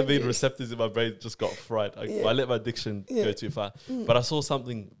dopamine receptors in my brain just got fried. I let my addiction go too far. But I saw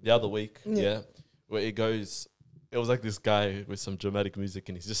something the other week, where it goes, it was like this guy with some dramatic music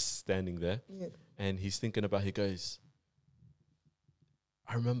and he's just standing there and he's thinking about, he goes,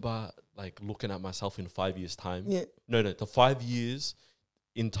 I remember like looking at myself in 5 years' time. No, the 5 years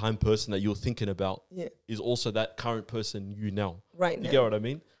in time person that you're thinking about is also that current person you now. Right you now. Get what I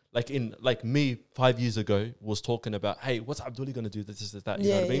mean? Like me 5 years ago was talking about, hey, what's Abduli going to do? This, that. You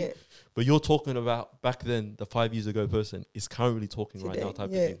know what I mean? But you're talking about back then, the 5 years ago person is currently talking today, right now type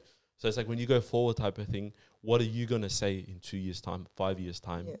of thing. So it's like when you go forward type of thing, what are you going to say in 2 years' time, 5 years'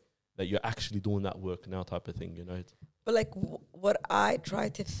 time that you're actually doing that work now type of thing, you know? But like what I try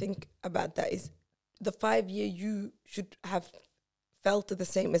to think about that is the 5 year you should have felt the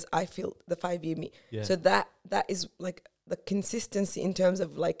same as I feel the 5 year me. So that is like the consistency in terms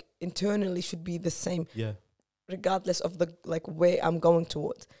of like internally should be the same. Regardless of the like where I'm going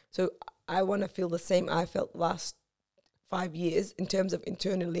towards. So I want to feel the same I felt last 5 years in terms of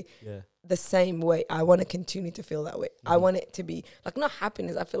internally the same way. I want to continue to feel that way. I want it to be like not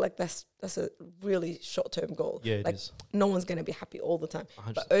happiness. I feel like that's a really short-term goal. Like no one's going to be happy all the time.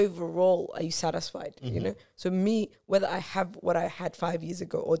 100%. But overall, are you satisfied? You know? So me, whether I have what I had 5 years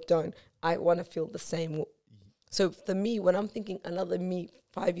ago or don't, I want to feel the same. So for me, when I'm thinking another me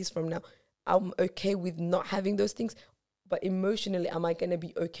 5 years from now, I'm okay with not having those things, but emotionally, am I going to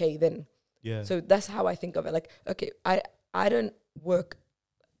be okay then? So that's how I think of it. Like, okay, I don't work,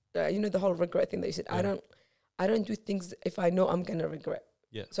 you know, the whole regret thing that you said. I don't do things if I know I'm gonna regret.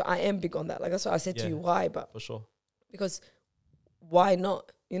 So I am big on that. Like that's what I said to you. Why? But for sure, because why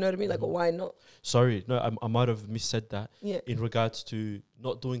not? You know what I mean? Like why not? Sorry, no, I might have missaid that. In regards to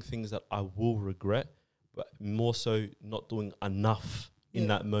not doing things that I will regret, but more so not doing enough in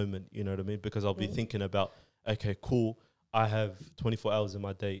that moment. You know what I mean? Because I'll be thinking about, okay, cool. I have 24 hours in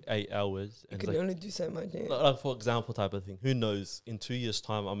my day, 8 hours. You can only do so much. Like for example type of thing. Who knows, in 2 years'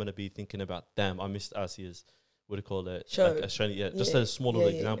 time, I'm going to be thinking about, damn, I missed Asiya's what do you call it? Show. Like Australia, just a small little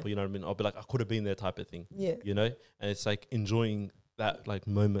example, you know what I mean? I'll be like, I could have been there type of thing. Yeah. You know? And it's like enjoying that like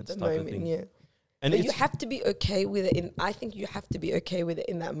moments type of thing. Yeah. And but you have to be okay with it. I think you have to be okay with it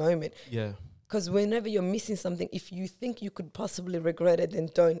in that moment. Yeah. Because whenever you're missing something, if you think you could possibly regret it, then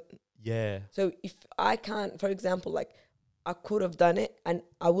don't. Yeah. So if I can't, for example, like I could have done it and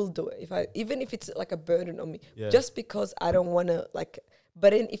I will do it. Even if it's like a burden on me, just because I don't want to like,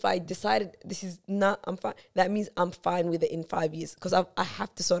 but then if I decided this is not, I'm fine, that means I'm fine with it in 5 years because I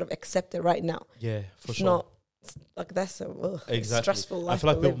have to sort of accept it right now. Yeah, for it's sure. Not, like that's a stressful life. I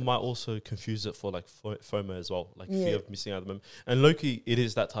feel like people might also confuse it for like FOMO as well, like fear of missing out at the moment. And low-key, it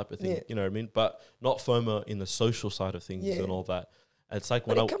is that type of thing, you know what I mean? But not FOMO in the social side of things and all that. It's like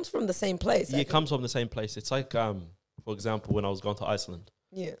when it comes from the same place. It comes from the same place. It's like, for example, when I was going to Iceland.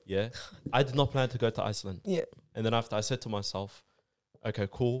 Yeah. I did not plan to go to Iceland. Yeah. And then after I said to myself, okay,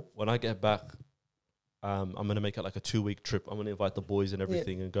 cool. When I get back, I'm going to make it like a 2-week trip. I'm going to invite the boys and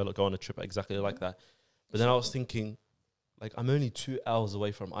everything and go on a trip exactly like that. But then I was thinking, like, I'm only 2 hours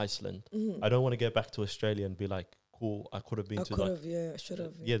away from Iceland. I don't want to get back to Australia and be like, cool, I could have been to like, I should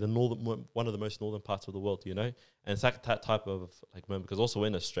have. Yeah, the northern, one of the most northern parts of the world, you know? And it's like that type of like moment, because also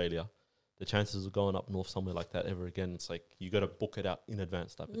in Australia, the chances of going up north somewhere like that ever again, it's like you got to book it out in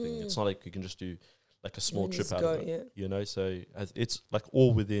advance type of thing. It's not like you can just do like a small trip out of it, you know? So it's like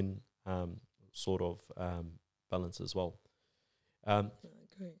all within sort of balance as well.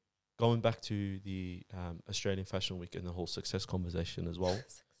 Going back to the Australian Fashion Week and the whole success conversation as well.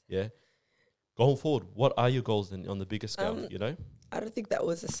 Yeah. Going forward, what are your goals then on the bigger scale, you know? I don't think that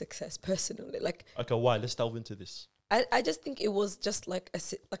was a success personally. Like, okay, why? Let's delve into this. I just think it was just like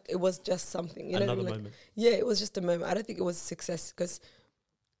it was just something. You Another know what I mean? moment. Yeah, it was just a moment. I don't think it was a success because,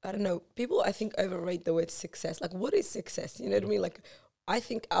 I don't know, people I think overrate the word success. Like, what is success? You know what I mean? Like, I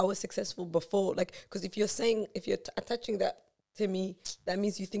think I was successful before. Like, because if you're attaching that to me, that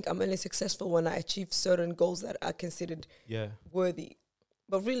means you think I'm only successful when I achieve certain goals that are considered worthy.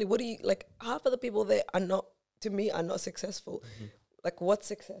 But really, what do you, like, half of the people there are not, to me, are not successful. Like, what's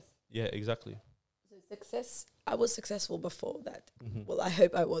success? Yeah, exactly. So success, I was successful before that. Well, I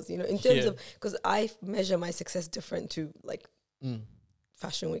hope I was, you know, in terms of, because I measure my success different to, like,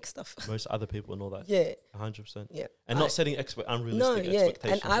 Fashion Week stuff. Most other people and all that. Yeah. 100%. Yeah. And not setting unrealistic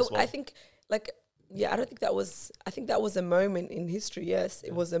expectations and as well. I think, like, I don't think that was, I think that was a moment in history, yes.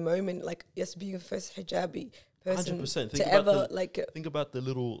 It was a moment, like, yes, being the first hijabi person 100%. to ever, think about the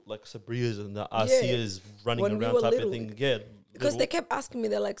little, like, Sabrias and the Asiyas running when around type of thing. Yeah. Because they kept asking me,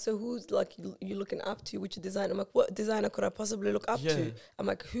 they're like, so who's, like, you looking up to? Which designer? I'm like, what designer could I possibly look up to? I'm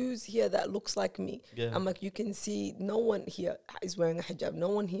like, who's here that looks like me? I'm like, you can see no one here is wearing a hijab. No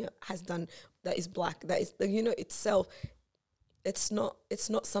one here has done, that is black. That is, you know, itself, it's not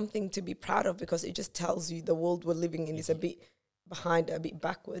something to be proud of because it just tells you the world we're living in is a bit behind, a bit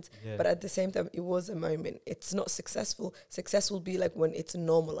backwards. But at the same time, it was a moment. It's not successful. Success will be like when it's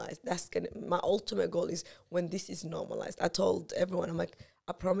normalized. That's my ultimate goal is when this is normalized. I told everyone, I'm like,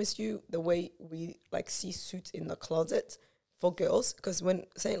 I promise you the way we like see suits in the closet for girls, because when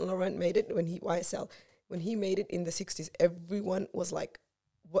Saint Laurent made it, when he made it in the 60s, everyone was like,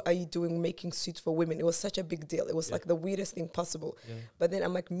 what are you doing making suits for women? It was such a big deal. It was like the weirdest thing possible. But then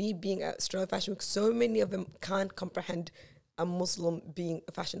I'm like, me being at Australian Fashion Week, so many of them can't comprehend a Muslim being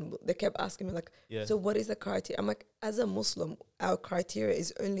fashionable. They kept asking me like, so what is the criteria? I'm like, as a Muslim, our criteria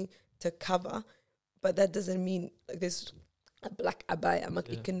is only to cover, but that doesn't mean like there's a black abaya. I'm like,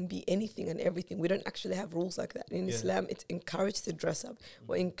 it can be anything and everything. We don't actually have rules like that. In Islam, it's encouraged to dress up.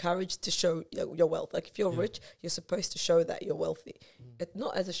 We're encouraged to show your wealth. Like if you're rich, you're supposed to show that you're wealthy. It's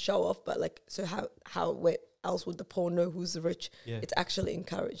not as a show off, but like, so where else would the poor know who's rich? It's actually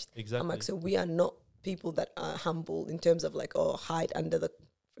encouraged. Exactly. I'm like, so we are not people that are humble in terms of like, oh, hide under the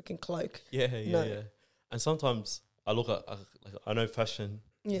freaking cloak. Yeah. And sometimes I look at, like, I know fashion.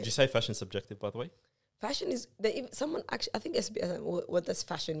 Did you say fashion subjective, by the way? Fashion is, someone actually, I think what does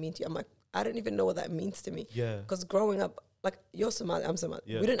fashion mean to you? I'm like, I don't even know what that means to me. Yeah. Because growing up, like, you're Somali, I'm Somali.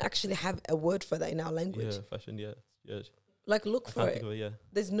 We don't actually have a word for that in our language. Yeah, fashion, yeah. Like, look for it.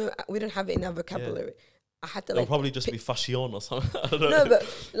 There's no, we don't have it in our vocabulary. I had to, it'll probably just be fashion or something. I don't know. No,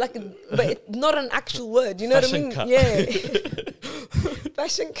 but it's not an actual word. You know fashion what I mean? cut. Yeah.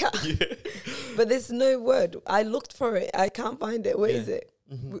 Fashion cut. Yeah. But there's no word. I looked for it. I can't find it. Where is it?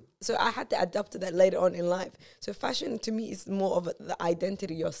 So I had to adapt to that later on in life. So fashion to me is more of the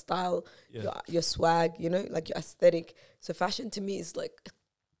identity, your style, your swag, you know, like your aesthetic. So fashion to me is like,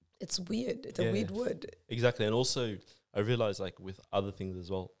 it's weird. It's a weird word. Exactly. And also I realized like with other things as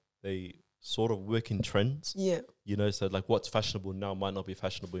well, they sort of work in trends. Yeah. You know, so like what's fashionable now might not be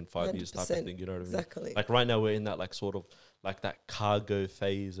fashionable in 5 years type of 100%. thing. You know what I mean? Exactly. Like right now we're in that like sort of like that cargo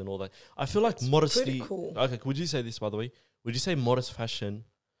phase and all that. I feel like It's modesty. pretty cool. Okay, would you say this, by the way? Would you say modest fashion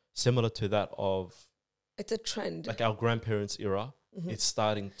similar to that of It's a trend. like our grandparents' era? Mhm. It's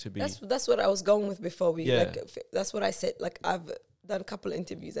starting to be. That's what I was going with before we Yeah. that's what I said. Like I've done a couple of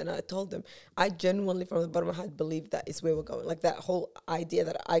interviews and I told them I genuinely from the bottom of my heart believe that is where we're going. Like that whole idea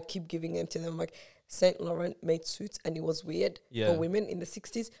that I keep giving them to them, like Saint Laurent made suits and it was weird Yeah. for women in the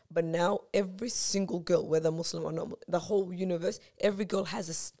 60s, but now every single girl, whether Muslim or not, the whole universe, every girl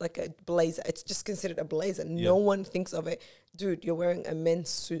has like a blazer. It's just considered a blazer. Yeah. No one thinks of it, dude, you're wearing a men's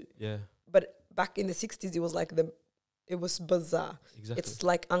suit. Yeah, But back in the 60s, it was like it was bizarre. exactly. It's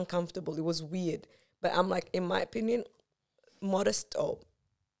like uncomfortable. It was weird. But I'm like, in my opinion, modest or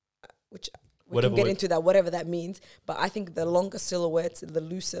which we Whatever can get word. into that, whatever that means. But I think the longer silhouettes, the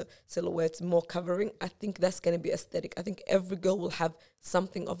looser silhouettes, more covering, I think that's going to be aesthetic. I think every girl will have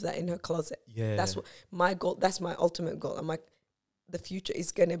something of that in her closet. Yeah. That's what my goal. That's my ultimate goal. I'm like, the future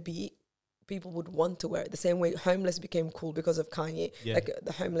is going to be people would want to wear it the same way homeless became cool because of Kanye, Yeah. like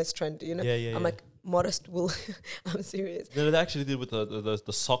the homeless trend, you know. Yeah. I'm like, modest will. I'm serious. No, they actually did with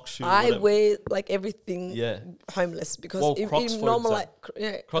the sock shoe. I whatever. wear like everything Yeah. homeless because Well, if Crocs, for normal example.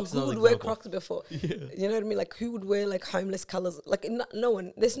 like Crocs is who would another wear example. Crocs before? Yeah. You know what I mean? Like who would wear like homeless colors? Like no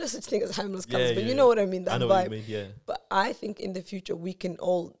one. There's no such thing as homeless colors, Yeah, but yeah, you know what I mean. That I know vibe. what you mean. Yeah. But I think in the future we can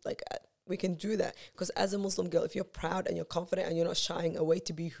all like we can do that because as a Muslim girl, if you're proud and you're confident and you're not shying away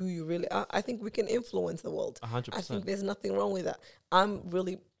to be who you really are, I think we can influence the world. 100%. I think there's nothing wrong with that. I'm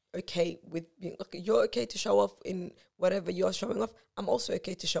really okay with being like you're okay to show off in whatever you're showing off. I'm also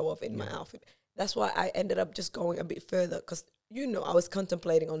okay to show off in my outfit. That's why I ended up just going a bit further because I was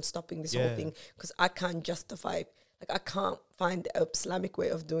contemplating on stopping this whole thing because I can't justify. Like I can't find an Islamic way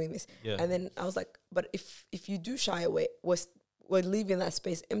of doing this. Yeah. And then I was like, but if you do shy away, we're leaving that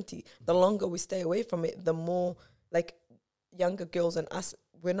space empty. The longer we stay away from it, the more like younger girls and us,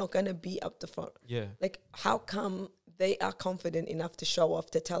 we're not going to be up the front. Yeah. Like how come they are confident enough to show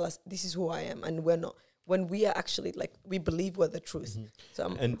off, to tell us this is who I am and we're not, when we are actually like, we believe we're the truth.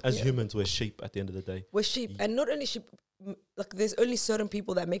 So And as humans, we're sheep at the end of the day. we're sheep. And not only sheep, like there's only certain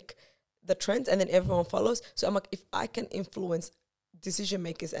people that make the trends and then everyone follows. So I'm like, if I can influence decision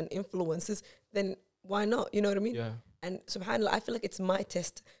makers and influencers, then why not? You know what I mean? Yeah. And subhanAllah, I feel like it's my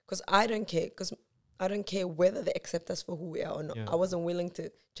test because I don't care whether they accept us for who we are or not. Yeah. I wasn't willing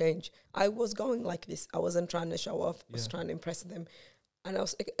to change. I was going like this. I wasn't trying to show off. I was Yeah. trying to impress them. And I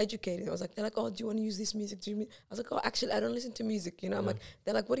was educating. I was like, they're like, oh, do you want to use this music? I was like, oh, actually, I don't listen to music. You know, I'm like,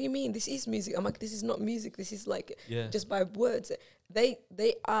 they're like, what do you mean? This is music. I'm like, this is not music. This is like just by words. They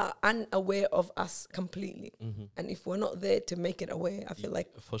are unaware of us completely. And if we're not there to make it aware, I feel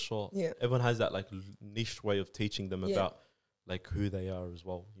like For sure. Yeah. Everyone has that like niche way of teaching them Yeah. about like who they are as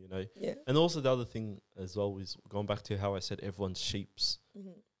well, you know? yeah. And also the other thing as well is going back to how I said everyone's sheeps.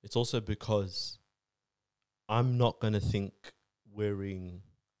 It's also because I'm not going to think wearing,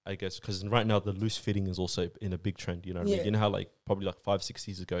 I guess, because right now the loose fitting is also in a big trend, you know what I mean? Yeah. You know how like probably like 5-6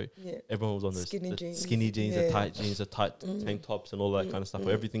 years ago, Yeah. everyone was on those Skinny the jeans. skinny jeans, Yeah. the tight jeans, the tight tank tops and all that kind of stuff.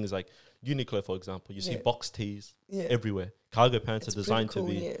 Where everything is like Uniqlo, for example. You see Yeah. box tees Yeah. everywhere. Cargo pants It's are designed pretty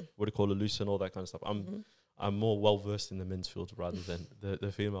to be cool, yeah. what do you call it, loose and all that kind of stuff. I'm more well versed in the men's field rather than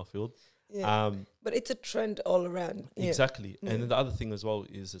the female field. Yeah. But it's a trend all around. Yeah. Exactly. And then the other thing as well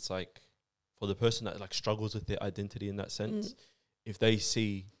is it's like for the person that like struggles with their identity in that sense, if they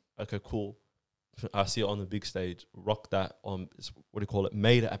see, okay, cool, I see it on the big stage, rock that on, what do you call it,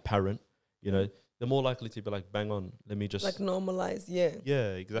 made it apparent, you know, they're more likely to be like, bang on, let me just. Like normalize, yeah.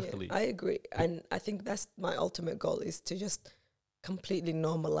 Yeah, exactly. Yeah, I agree. And I think that's my ultimate goal is to just completely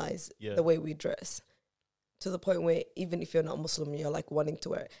normalize the way we dress. To the point where even if you're not Muslim, you're like wanting to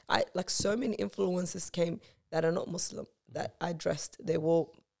wear it. I like so many influencers came that are not Muslim that I dressed. They wore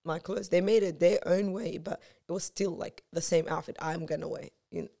my clothes. They made it their own way, but it was still like the same outfit I'm gonna wear.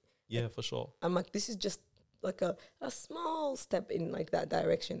 You know? Yeah, for sure. I'm like, this is just like a small step in like that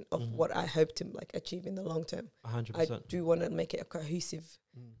direction of what I hope to like achieve in the long term. 100%. I do want to make it a cohesive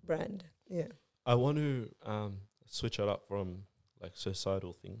brand. Yeah. I want to switch it up from like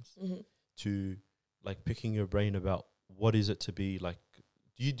societal things to like picking your brain about what is it to be like.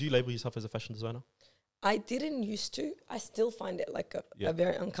 Do you label yourself as a fashion designer? I didn't used to. I still find it like a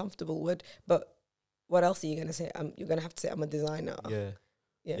very uncomfortable word. But what else are you gonna say? You're gonna have to say I'm a designer.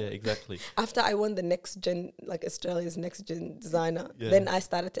 Yeah, exactly. After I won the next gen, like Australia's next gen designer, then I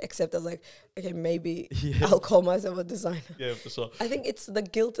started to accept. I was like, okay, maybe I'll call myself a designer. Yeah, for sure. I think it's the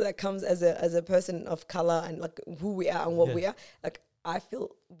guilt that comes as a person of color and like who we are and what we are. Like I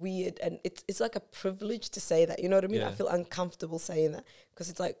feel weird, and it's like a privilege to say that. You know what I mean? I feel uncomfortable saying that because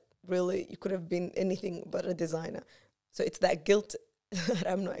it's like, really, you could have been anything but a designer. So it's that guilt that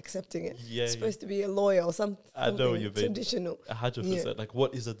I'm not accepting it. Yeah, it's supposed to be a lawyer or something. I know what you mean. Traditional. 100%. Like,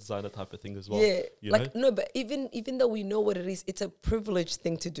 what is a designer type of thing as well? Yeah, you like know? no, but even though we know what it is, it's a privileged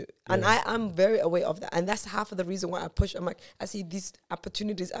thing to do, and I'm very aware of that, and that's half of the reason why I push. I'm like, I see these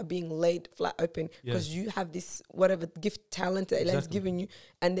opportunities are being laid flat open because you have this whatever gift, talent that Allah's given you,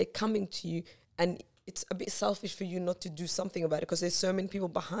 and they're coming to you, and it's a bit selfish for you not to do something about it because there's so many people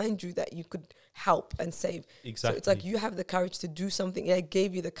behind you that you could help and save. Exactly. So it's like you have the courage to do something. I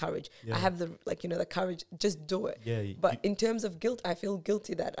gave you the courage. I have the the courage. Just do it. Yeah. But in terms of guilt, I feel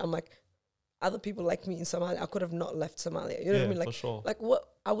guilty that I'm like, other people like me in Somalia, I could have not left Somalia. You know what I mean? Like, for sure. like what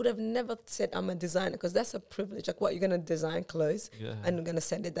I would have never said I'm a designer because that's a privilege. Like, what, you're gonna design clothes and you're gonna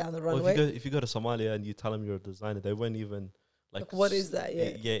send it down the runway? Well, if you go to Somalia and you tell them you're a designer, they won't even. Like what is that?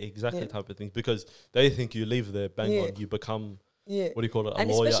 Yeah, exactly. Type of thing, because they think you leave there, bang on, you become what do you call it, a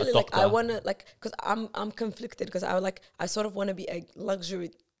lawyer, especially a doctor. like I wanna because I'm conflicted because I sort of want to be a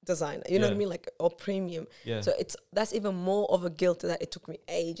luxury designer, you know what I mean, like, or premium. So that's even more of a guilt that it took me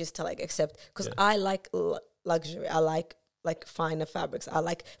ages to like accept because I like luxury. I like finer fabrics. I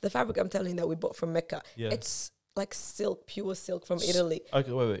like the fabric I'm telling you that we bought from Mecca. It's like silk, pure silk from Italy.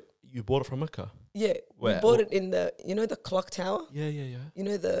 Okay, wait. You bought it from Mecca? Yeah, we bought it in the the clock tower. Yeah. You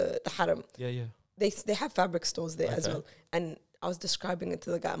know the Haram. Yeah. They have fabric stores there as well. And I was describing it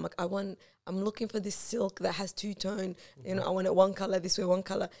to the guy. I'm like, I'm looking for this silk that has two-tone. I want it one color this way, one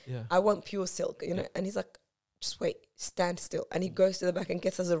color. Yeah. I want pure silk. And he's like, just wait, stand still. And he goes to the back and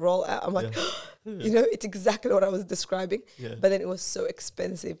gets us a roll out. I'm like, it's exactly what I was describing. Yeah. But then it was so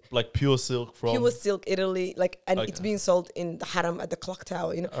expensive. Like pure silk from... Pure silk, Italy. It's being sold in the Haram at the clock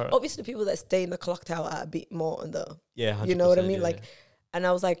tower. Obviously people that stay in the clock tower are a bit more on the... Yeah, 100%, you know what I mean? And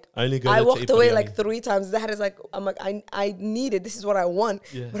I was like, I walked away like 3 times. That is like, I'm like, I need it. This is what I want.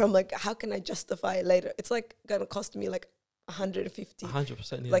 Yeah. But I'm like, how can I justify it later? It's like going to cost me like 150.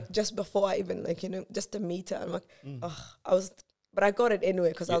 100%, yeah. Like just before I even just a meter. I'm like, but I got it anyway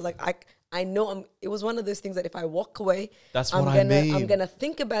because I was like, I know it was one of those things that if I walk away, I'm gonna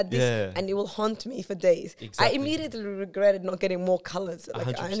think about this and it will haunt me for days. Exactly. I immediately regretted not getting more colors. Like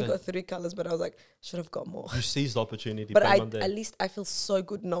 100%. I only got 3 colors, but I was like, should have got more. You seized the opportunity. But at least I feel so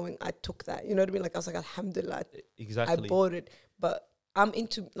good knowing I took that. You know what I mean? Like I was like, alhamdulillah. Exactly. I bought it, but I'm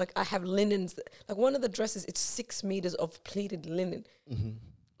into I have linens. Like one of the dresses, it's 6 meters of pleated linen,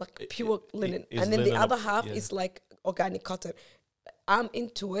 like pure linen, and then the other half is like organic cotton. I'm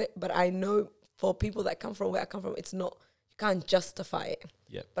into it, but I know for people that come from where I come from, it's not, you can't justify it.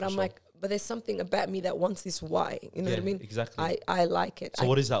 Yeah, but I'm like, but there's something about me that wants this why. You know what I mean? Exactly. I like it. So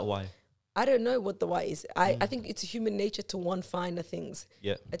what is that why? I don't know what the why is. I think it's human nature to want finer things.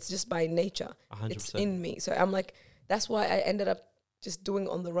 Yeah. It's just by nature. 100%. It's in me. So I'm like, that's why I ended up just doing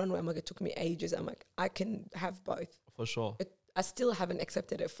on the runway. I'm like, it took me ages. I'm like, I can have both. For sure. I still haven't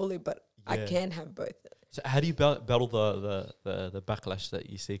accepted it fully, but I can have both. So how do you battle the backlash that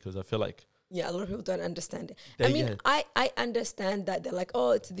you see? Because I feel like... Yeah, a lot of people don't understand it. I understand that they're like,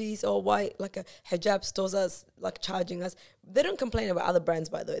 oh, it's these, or why like a hijab stores us, like charging us. They don't complain about other brands,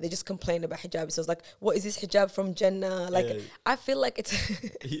 by the way. They just complain about hijab stores. Like, what is this hijab from Jannah? Like, I feel like it's...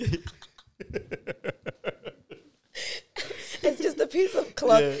 it's just a piece of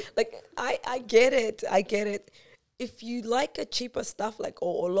cloth. Yeah. Like, I get it. If you like a cheaper stuff, like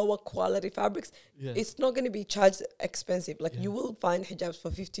or lower quality fabrics, it's not going to be charged expensive. Like you will find hijabs for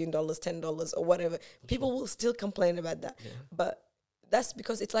 $15, $10 or whatever. People will still complain about that. But that's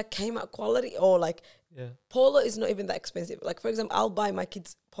because it's like came out quality or like polo is not even that expensive. Like for example, I'll buy my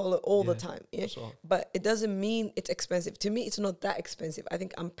kids polo all the time. Yeah. Sure. But it doesn't mean it's expensive. To me, it's not that expensive. I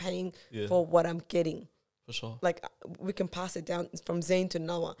think I'm paying for what I'm getting. For sure. Like we can pass it down from Zayn to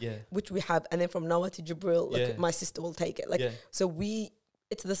Noah, which we have, and then from Noah to Jibril, like my sister will take it. Like so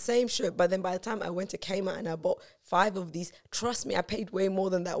it's the same shirt, but then by the time I went to Kmart and I bought 5 of these, trust me, I paid way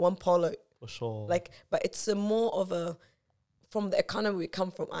more than that one polo. For sure. Like, but it's more of a from the economy we come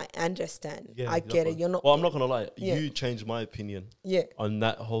from. I understand. I get it. You're not. Well, I'm not gonna lie. You changed my opinion. On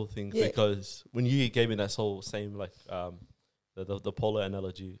that whole thing because when you gave me that whole same like the polo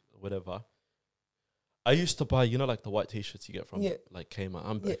analogy, whatever. I used to buy, like the white t-shirts you get from like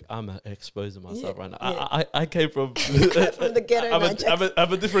Kmart. I'm exposing myself right now. I came from from the ghetto.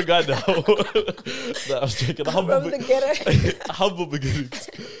 I'm a different guy now. I was joking. From the ghetto. Humble beginnings.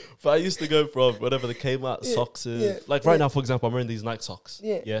 But I used to go from whatever the Kmart socks is. Like right now, for example, I'm wearing these Nike socks.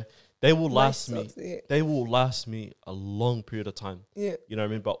 Yeah. They will last me. They will last me a long period of time. Yeah. You know what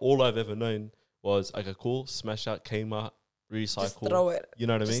I mean? But all I've ever known was, okay, cool, smash out Kmart, recycle. Just throw it. You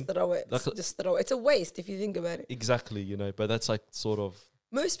know what I Just mean? throw it. Like Just throw it. It's a waste if you think about it. Exactly, you know, but that's like sort of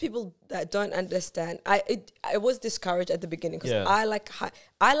Most people that don't understand, I was discouraged at the beginning because Yeah.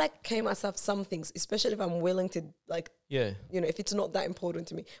 I like came myself some things, especially if I'm willing to like, yeah, you know, if it's not that important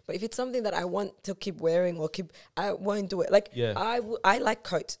to me. But if it's something that I want to keep wearing or keep, I won't do it. Like Yeah. I like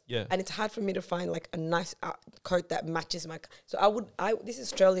coats, Yeah. and it's hard for me to find like a nice coat that matches my. So this is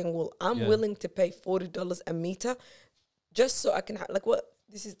Australian wool. I'm Yeah. willing to pay $40 a meter, just so I can have like what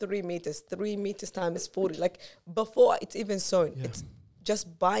this is 3 meters. 3 meters times 40. Like before it's even sewn, Yeah. it's just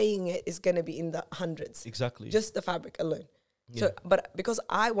buying it is gonna be in the hundreds. exactly. Just the fabric alone. Yeah. So, but because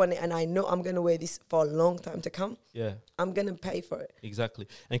I want it and I know I'm gonna wear this for a long time to come, yeah, I'm gonna pay for it. exactly.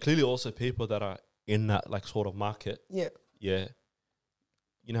 And clearly also people that are in that like sort of market, Yeah, yeah.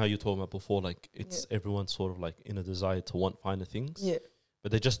 You know how you were talking about before, like it's everyone sort of like in a desire to want finer things, yeah,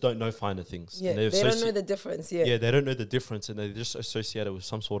 but they just don't know finer things. yeah. And They don't know the difference. Yeah, yeah, they don't know the difference, and they just associate it with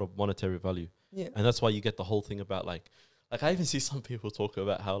some sort of monetary value. yeah. And that's why you get the whole thing about like I even see some people talk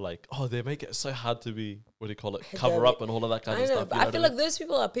about how like, oh, they make it so hard to be, what do you call it, cover Hijabi. up and all of that kind I of know, stuff. but you know I feel what like those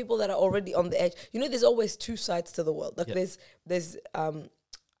people are people that are already on the edge. You know, there's always two sides to the world. Like Yeah. there's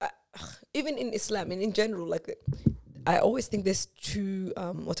even in Islam and in general, like I always think there's two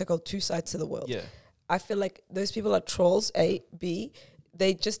what I call two sides to the world. Yeah, I feel like those people are trolls. A, B,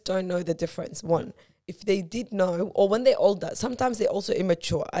 they just don't know the difference. One, if they did know, or when they're older, sometimes they're also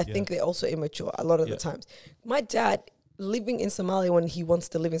immature. I think they're also immature a lot of the times. My dad, living in Somalia when he wants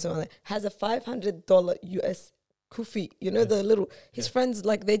to live in Somalia, has a $500 US kufi. You know, the little, his friends,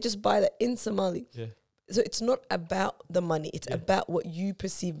 like, they just buy that in Somalia. yeah, So it's not about the money. It's about what you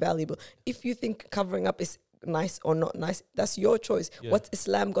perceive valuable. If you think covering up is nice or not nice, that's your choice. Yeah. What's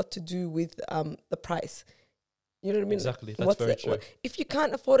Islam got to do with the price? You know what I mean? Exactly. That's very true. If you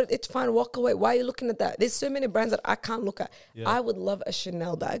can't afford it, it's fine. Walk away. Why are you looking at that? There's so many brands that I can't look at. Yeah. I would love a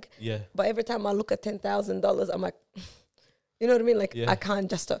Chanel bag, yeah, but every time I look at $10,000, I'm like, you know what I mean? Like I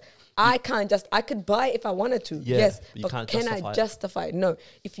can't I could buy it if I wanted to. Yeah, yes, but you but can't can justify I it. justify it? No.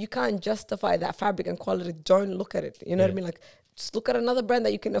 If you can't justify that fabric and quality, don't look at it. You know what I mean? Like, just look at another brand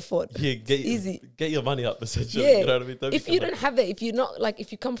that you can afford. yeah. Easy. Get your money up, essentially. Yeah. You know what I mean? If you don't have that, if you're not like,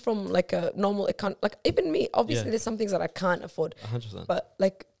 if you come from like a normal account, like even me, obviously there's some things that I can't afford. 100%. But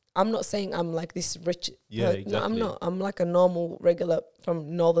like, I'm not saying I'm like this rich. Yeah, No, I'm exactly. not. I'm like a normal, regular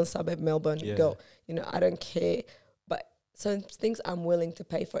from northern suburb Melbourne girl. You know, I don't care. But some things I'm willing to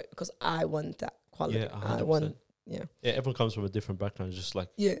pay for it because I want that quality. Yeah, 100%. I want. Yeah. Yeah, everyone comes from a different background. Just like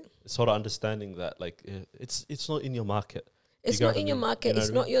Yeah. sort of understanding that, like, it's not in your market. It's You not get what in I your mean? market. You know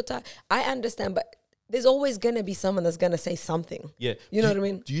It's what I not your time. I understand, but there's always gonna be someone that's gonna say something. Yeah, You know what I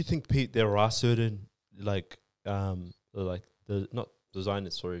mean? Do you think, Pete, there are certain like the not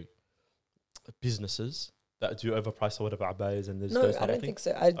designers, sorry, businesses that do overprice or whatever abayas and there's No, those I type of don't think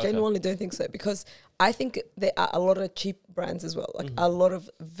things? so. I genuinely don't think so because I think there are a lot of cheap brands as well. Like a lot of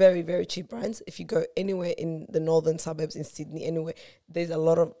very, very cheap brands. If you go anywhere in the northern suburbs in Sydney, anywhere, there's a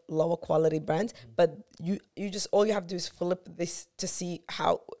lot of lower quality brands. But you just all you have to do is flip this to see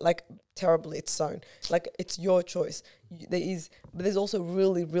how like terribly it's sewn. Like it's your choice. But there's also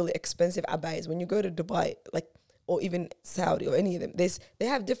really, really expensive abayas. When you go to Dubai, like or even Saudi or any of them, they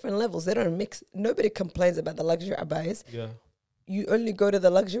have different levels. They don't mix. Nobody complains about the luxury abayas. Yeah, You only go to the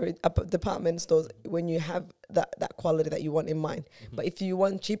luxury department stores when you have that quality that you want in mind. But if you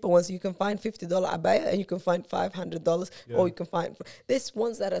want cheaper ones, you can find $50 abaya and you can find $500, or you can find there's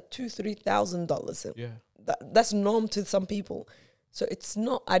ones that are $2,000-$3,000. yeah, That's norm to some people. So it's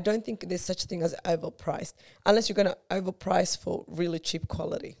not. I don't think there's such a thing as overpriced, unless you're gonna overprice for really cheap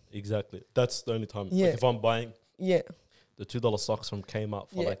quality. exactly. That's the only time. Yeah. Like if I'm buying Yeah, the $2 socks from Kmart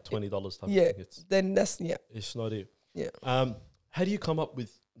for Yeah. like $20 type yeah. of thing, Then that's it's not it. yeah. How do you come up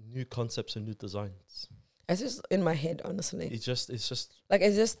with new concepts and new designs? It's just in my head, honestly. It's just Like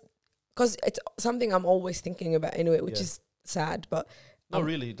it's just because it's something I'm always thinking about anyway, which Yeah. is sad, but not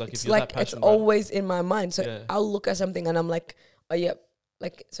really like it's if you're like that it's passionate about it. always in my mind. So Yeah. I'll look at something and I'm like, oh yeah,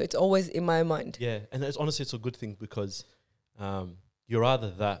 like so it's always in my mind. Yeah, and it's honestly it's a good thing because you're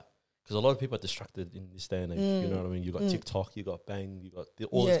either that because a lot of people are distracted in this day and age. You know what I mean? You got TikTok, you got Bang, you got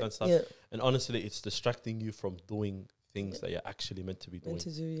all this kind of stuff. Yeah, And honestly, it's distracting you from doing things that you're actually meant to be doing. meant to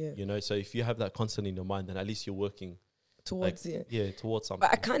do You know, so if you have that constant in your mind, then at least you're working towards towards something.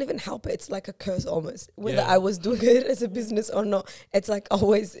 But I can't even help it. It's like a curse almost. Whether Yeah. I was doing it as a business or not, it's like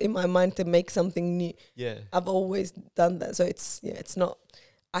always in my mind to make something new. Yeah, I've always done that. So it's not.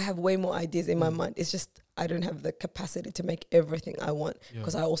 I have way more ideas in my mind. It's just I don't have the capacity to make everything I want,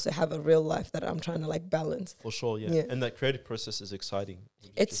 because I also have a real life that I'm trying to like balance. For sure, yeah. And that creative process is exciting.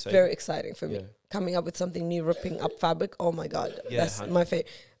 It's very exciting for me. Coming up with something new, ripping up fabric. Oh my God, that's my favorite.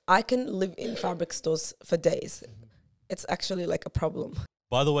 I can live in fabric stores for days. It's actually like a problem.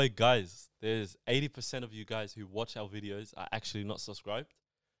 By the way, guys, there's 80% of you guys who watch our videos are actually not subscribed.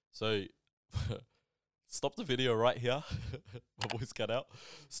 So stop the video right here. My voice cut out.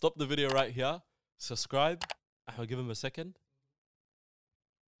 Stop the video right here. Subscribe. I'll give him a second.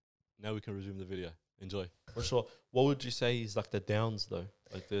 Now we can resume the video. Enjoy. For sure. What would you say is like the downs though?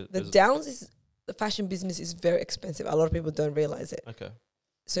 Like the downs is the fashion business is very expensive. A lot of people don't realize it. Okay.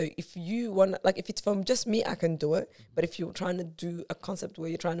 So if you want, like, if it's from just me, I can do it. But if you're trying to do a concept where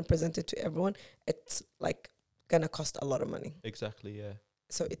you're trying to present it to everyone, it's like gonna cost a lot of money. Exactly. Yeah.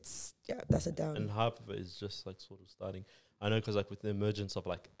 So it's that's a down. And half of it is just like sort of starting. I know because like with the emergence of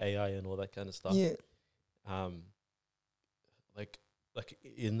like AI and all that kind of stuff. Yeah. Like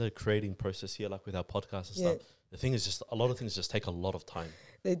in the creating process here, like with our podcast and stuff, the thing is just a lot of things just take a lot of time.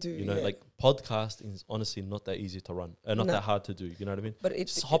 They do. You know, like podcasting is honestly not that easy to run and not that hard to do. You know what I mean? But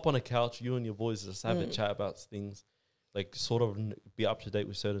just hop on a couch, you and your boys just have a chat about things, like sort of be up to date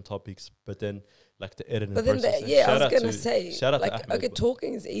with certain topics, but then like the editing process. I was gonna say, shout out like, to Ahmed, okay,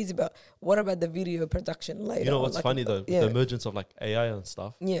 talking is easy, but what about the video production later? You know what's like, funny though? The emergence of like AI and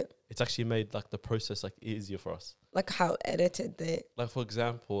stuff. Yeah. It's actually made like the process like easier for us. Like how edited they. Like for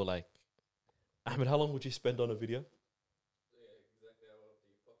example, like Ahmed, how long would you spend on a video?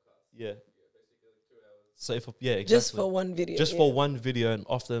 Yeah. Basically like 2 hours. So if exactly. Just for one video. Just for one video, and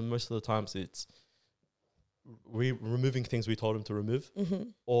often most of the times it's removing things we told him to remove,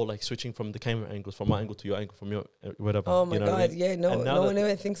 or like switching from the camera angles, from my angle to your angle, from your whatever. Oh my God, I mean? yeah, no one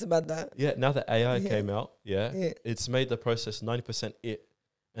ever thinks about that. Yeah, now that AI came out, it's made the process 90% it,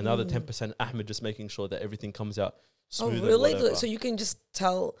 and the other 10% Ahmed just making sure that everything comes out smooth. Oh really? So you can just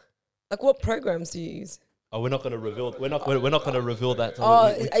tell, like, what programs do you use? Oh, we're not going to reveal. We're not going to reveal that. Oh,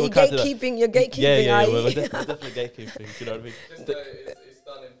 are you gatekeeping? You're gatekeeping. Yeah. We're definitely gatekeeping. You know what I mean? Just know it's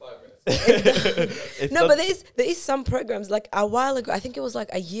done in 5 minutes. No, but there is some programs, like a while ago. I think it was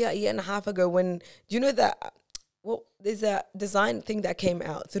like a year and a half ago. When do you know that? Well, there's a design thing that came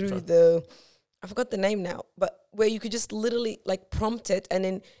out through I forgot the name now, but where you could just literally like prompt it and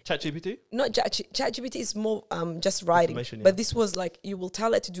then ChatGPT? Not ChatGPT is more just writing, but this was like you will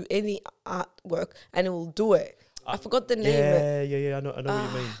tell it to do any artwork and it will do it. I forgot the name. Yeah. I know what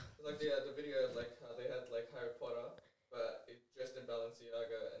you mean. Like the video, like how they had like Harry Potter, but it dressed in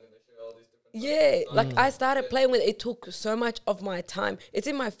Balenciaga, and then they show all these different. Yeah, like I started playing with it. It took so much of my time. It's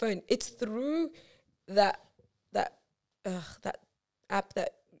in my phone. It's through that app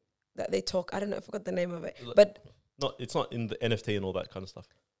that they talk. I don't know. I forgot the name of it. But it's not in the NFT and all that kind of stuff.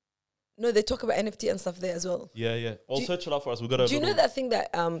 No, they talk about NFT and stuff there as well. Yeah. I'll search it up for us. Do you know that thing that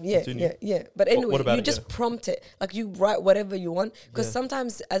yeah. But anyway, you just prompt it. Like you write whatever you want. Because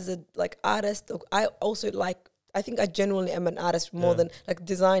sometimes as a like artist, I also like, I think I genuinely am an artist more than like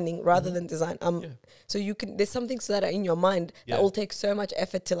designing rather than design. So you can, there's some things that are in your mind that will take so much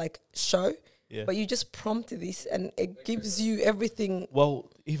effort to like show. Yeah. But you just prompt this and it gives you everything.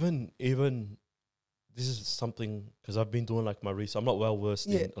 Well, even this is something, because I've been doing like my research. I'm not well versed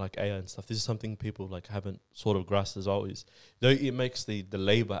in like AI and stuff. This is something people like haven't sort of grasped as always. Though it makes the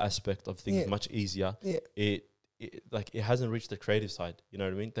labor aspect of things much easier. Yeah. It hasn't reached the creative side. You know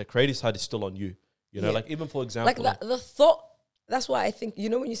what I mean? The creative side is still on you. You know, like even for example, like the thought. That's why I think, you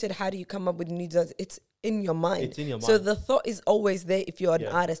know, when you said how do you come up with new designs, it's in your mind. It's in your mind. So the thought is always there if you're an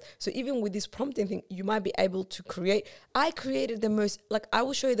artist. So even with this prompting thing, you might be able to create. I created the most, like I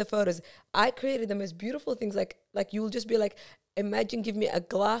will show you the photos. I created the most beautiful things. Like you'll just be like, imagine give me a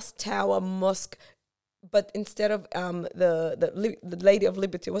glass tower mosque, but instead of the Lady of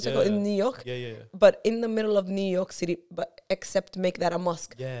Liberty, what's it called, in New York? Yeah. But in the middle of New York City, but except make that a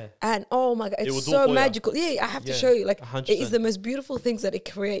mosque. Yeah. And oh my God, it's so magical. Yeah, I have to show you. Like 100%. it is the most beautiful things that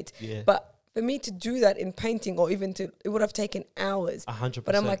it creates. Yeah. But for me to do that in painting, or even it would have taken hours. 100%.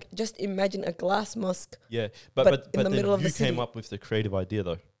 But I'm like, just imagine a glass mosque. Yeah, but in the middle of the city. You came up with the creative idea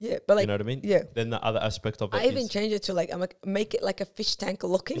though. Yeah, but like, you know what I mean? Yeah. Then the other aspect of it, I even changed it to like, I'm like, make it like a fish tank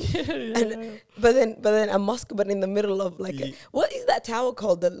looking, but then a mosque, but in the middle of like, what is that tower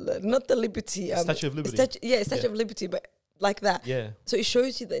called? Not the Liberty. Statue of Liberty. Statue of Liberty, but like that. Yeah. So it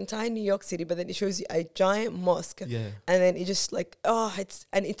shows you the entire New York City, but then it shows you a giant mosque. Yeah. And then it just like, it's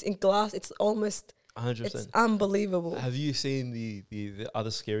in glass. It's almost 100%. It's unbelievable. Have you seen the other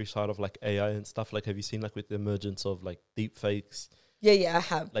scary side of like AI and stuff? Like, have you seen like with the emergence of like deep fakes Yeah, I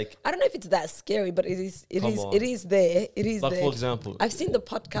have. Like, I don't know if it's that scary, but it is. It Come is. on. It is there. It is like there. for example, I've seen the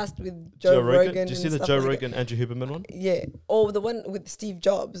podcast with Joe Joe Rogan. Rogan. Do you and see the stuff Joe like Rogan Andrew Huberman one? that. Yeah, or the one with Steve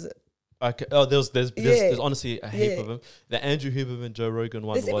Jobs. Okay. Oh, there's honestly a heap Yeah. of them. The Andrew Huberman Joe Rogan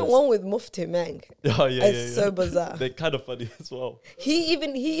one There's even was. one with Mufti Mang. Oh yeah, It's so bizarre. They're kind of funny as well. He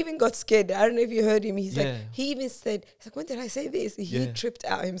even got scared. I don't know if you heard him. He's like, Yeah. he even said, he's like, when did I say this? He Yeah. tripped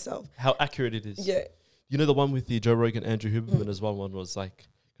out himself. How accurate it is. Yeah. You know the one with the Joe Rogan Andrew Huberman as well. One was like,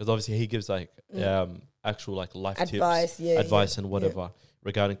 because obviously he gives like actual like life Advice, tips, advice and yeah. whatever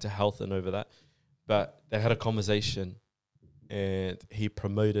regarding to health and over that. But they had a conversation, and he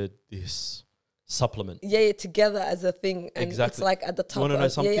promoted this supplement. Yeah, together as a thing. And it's Exactly. like at the top. wanna know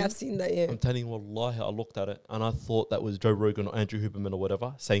something? Yeah, I've seen that, yeah. I'm telling you, wallahi, I looked at it and I thought that was Joe Rogan or Andrew Huberman or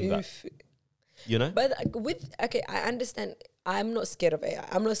whatever saying that. Oof. You know? But okay, I understand. I'm not scared of AI.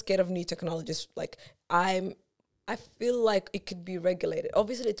 I'm not scared of new technologies. Like I feel like it could be regulated.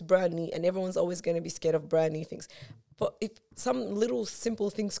 Obviously, it's brand new, and everyone's always going to be scared of brand new things. But if some little simple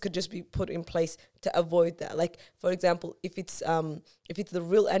things could just be put in place to avoid that, like for example, if it's the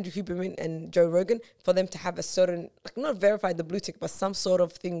real Andrew Huberman and Joe Rogan, for them to have a certain, like, not verify the blue tick, but some sort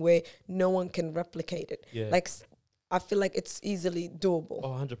of thing where no one can replicate it. Yeah. Like I feel like it's easily doable. Oh,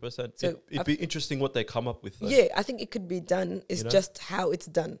 100%. So It'd be interesting what they come up with, though. Yeah, I think it could be done. It's You know? just how it's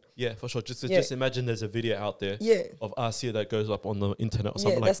done. Yeah, for sure. Just Yeah. imagine there's a video out there Yeah. of Asiya that goes up on the internet or Yeah,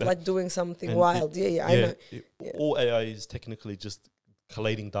 something like that's that. like doing something And wild. I know. Yeah. All AI is technically just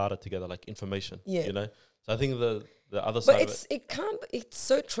collating data together, like information. Yeah. You know? So I think the other side But of it. it's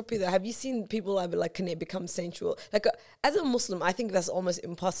so trippy though. Have you seen people that like, can it become sensual? Like as a Muslim, I think that's almost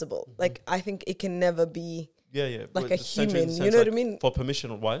impossible. Mm-hmm. Like I think it can never be Yeah. like But a it's sensual in the human, you sense, know what like, I mean? For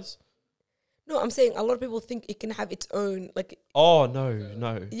permission wise. No, I'm saying a lot of people think it can have its own, like, Oh,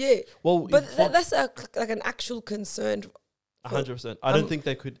 no. yeah. Well, But that's like an actual concern. 100%. I don't think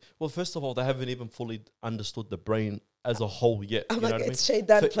they could. Well, first of all, they haven't even fully understood the brain as a whole yet. I'm you like, know what I mean? it's Shay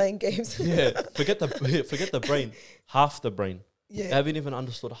Dad For- playing games. Yeah, forget the brain, half the brain. Yeah. They haven't even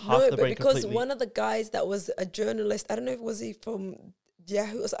understood half No, the but brain because completely. one of the guys that was a journalist, I don't know if was he from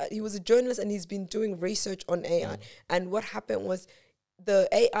Yahoo, he was a journalist and he's been doing research on AI. And what happened was the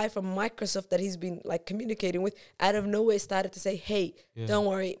AI from Microsoft that he's been like communicating with, out of nowhere started to say, "Hey, don't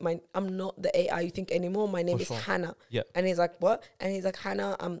worry, I'm not the AI you think anymore. My name is sure. Hannah." Yeah. And he's like, "What?" And he's like,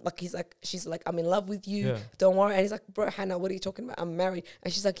 "Hannah, she's like, I'm in love with you. Yeah. Don't worry." And he's like, "Bro, Hannah, what are you talking about? I'm married."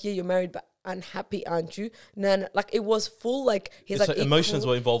 And she's like, "Yeah, you're married, but unhappy, aren't you?" No, like it was full, like he's It's like emotions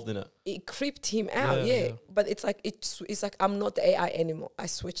were involved in it. it creeped him out, Yeah, yeah. yeah. But it's like I'm not the AI anymore. I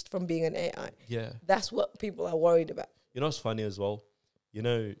switched from being an AI. Yeah. That's what people are worried about. You know what's funny as well? You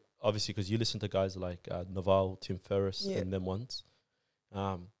know, obviously, because you listen to guys like Naval, Tim Ferriss, and them ones.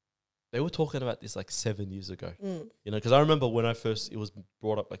 They were talking about this like 7 years ago. You know, because I remember when it was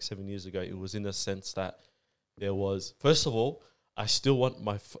brought up like 7 years ago, it was in the sense that there was, first of all, I still want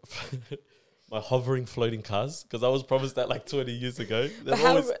my my hovering floating cars, because I was promised that like 20 years ago. But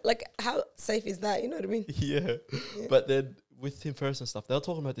how safe is that? You know what I mean? Yeah. But then with Tim Ferriss and stuff, they were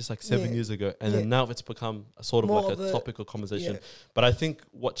talking about this like 7 years ago, and then now it's become a sort of More like of a topical conversation. yeah. But I think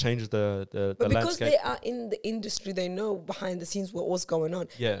what changed the But because landscape. they are in the industry, they know behind the scenes what was going on.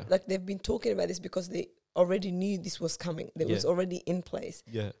 Yeah. Like they've been talking about this because they already knew this was coming. It was already in place.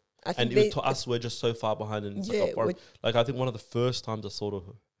 Yeah. I think And to us, we're just so far behind, and it's like I think one of the first times I sort of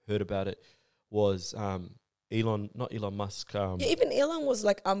heard about it was not Elon Musk. Even Elon was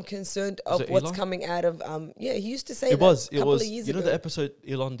like, I'm concerned Was of it what's Elon? coming out of he used to say it that was a couple of years you know ago. the episode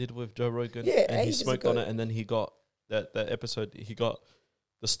Elon did with Joe Rogan, Yeah, and he ages smoked ago. on it, and then he got that episode, he got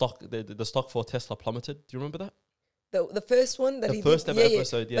the stock for Tesla plummeted. Do you remember that? The first one that The he first did, ever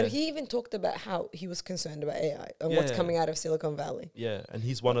episode, yeah. But he even talked about how he was concerned about AI and what's Yeah. coming out of Silicon Valley. Yeah, and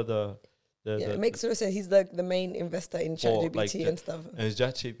he's one of the It makes no sense. He's like the main investor in ChatGPT like and stuff. and his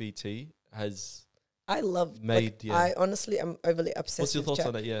ChatGPT has I love made, I honestly am overly obsessed. What's your with thoughts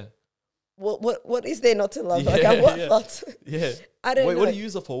on it? Yeah. What is there not to love? Yeah, Like what yeah. thoughts? Yeah. I don't know. What do you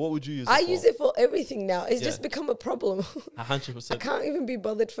use it for? What would you use it for? I use it for everything now. It's Yeah. just become a problem. 100%. I can't even be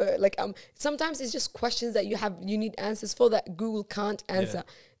bothered for like sometimes it's just questions that you need answers for that Google can't answer.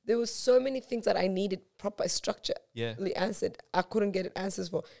 There was so many things that I needed proper structurally answered. I couldn't get it answers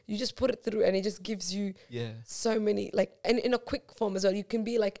for. You just put it through and it just gives you so many, like, and in a quick form as well. You can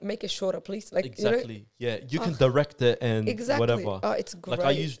be like, make it shorter, please. Like, exactly. You can direct it and exactly. whatever. Oh, it's great. Like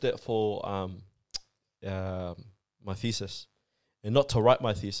I used it for my thesis, and not to write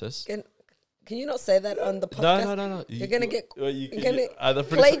my thesis. Can Can you not say that on the No, podcast? no. You're gonna get you're gonna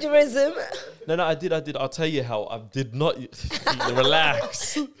plagiarism. No, I did. I'll tell you how. I did not.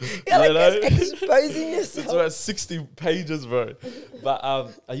 Relax. You're like exposing yourself. It's about 60 pages, bro. But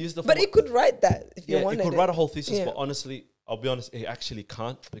I used the. But it could write that if you wanted. It could write a whole thesis, Yeah. but honestly, I'll be honest, it actually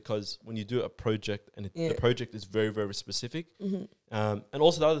can't, because when you do a project and Yeah. the project is very, very specific. Mm-hmm. And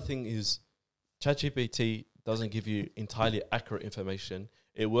also the other thing is, ChatGPT doesn't give you entirely accurate information.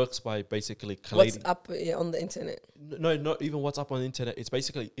 It works by basically collating. What's up on the internet? No, not even what's up on the internet. It's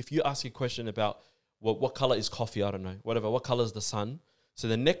basically, if you ask a question about what color is coffee, I don't know, whatever, what color is the sun? So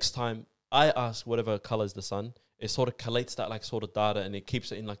the next time I ask whatever color is the sun, it sort of collates that like sort of data and it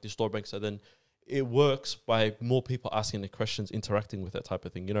keeps it in like the store bank. So then it works by more people asking the questions, interacting with that type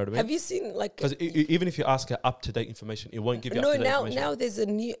of thing. You know what I mean? Have you seen like? Because even if you ask her up-to-date information, it won't give you up-to-date information. Now there's a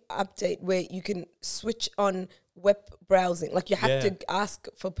new update where you can switch on web browsing. Like you have to ask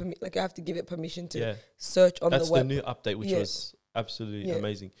for like you have to give it permission to search on That's the web. the new update, which was absolutely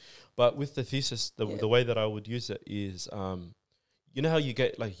amazing. But with the thesis, the way that I would use it is, you know how you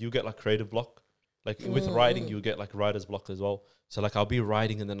get like creative block, like with writing, you get like writer's block as well. So like I'll be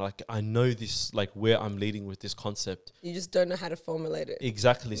writing and then like I know this like where I'm leading with this concept. You just don't know how to formulate it.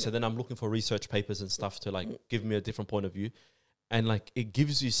 Exactly. So then I'm looking for research papers and stuff to like give me a different point of view. And like it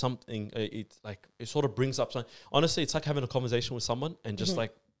gives you something, it sort of brings up something. Honestly, it's like having a conversation with someone and just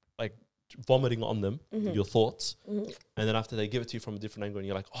like vomiting on them your thoughts. And then after they give it to you from a different angle and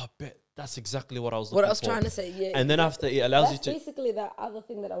you're like, oh, bet that's exactly what I was looking for. Trying to say, yeah. And then after it allows you to... basically that other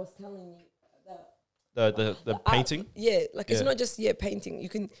thing that I was telling you. The painting? It's not just painting. You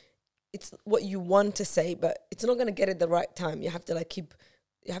can, it's what you want to say, but it's not going to get it the right time. You have to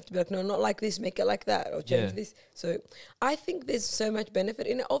you have to be like, no, not like this, make it like that, or change this. So I think there's so much benefit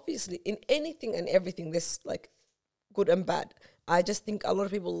in it. Obviously, in anything and everything, there's like good and bad. I just think a lot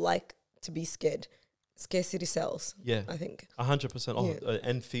of people like to be scared. Scarcity sells. Yeah, I think 100%.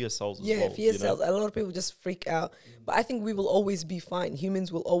 And fear sells as well. Yeah, fear sells. A lot of people just freak out, but I think we will always be fine.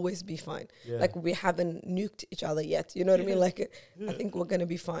 Humans will always be fine. Like we haven't nuked each other yet. You know what I mean? Like I think we're gonna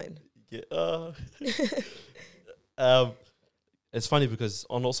be fine. Yeah. It's funny because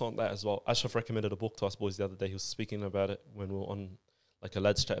also on that as well, Ashraf recommended a book to us boys the other day. He was speaking about it when we were on like a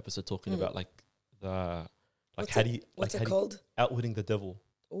Lads Chat episode talking about like the what's it called? Outwitting the Devil.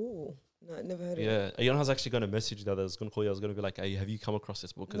 Oh. No, I never heard of it. Yeah, you know, I was actually going to message the other. I was going to call you. I was going to be like, "Hey, have you come across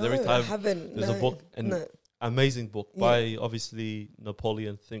this book?" Because every time there's a book, amazing book by obviously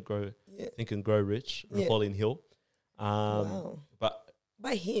Napoleon Think and Grow Rich, Napoleon Hill. Wow. But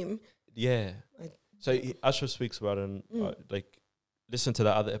by him, so Ashraf speaks about it, and like listen to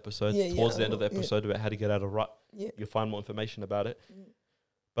that other episode towards the end of the episode about how to get out of rut. You'll find more information about it.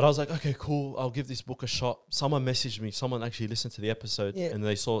 But I was like, okay, cool. I'll give this book a shot. Someone messaged me. Someone actually listened to the episode and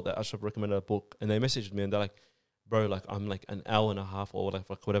they saw that Ashraf recommended a book and they messaged me and they're like, bro, like I'm like an hour and a half or like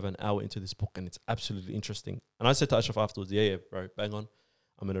whatever, an hour into this book and it's absolutely interesting. And I said to Ashraf afterwards, yeah, bro, bang on.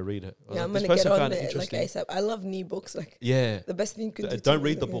 I'm going to read it. I'm going to get on there like ASAP. I love new books. Like the best thing you could do. Don't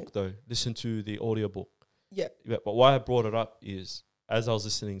read the book though. Listen to the audio book. Yeah. But why I brought it up is as I was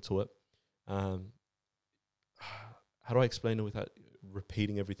listening to it, how do I explain it without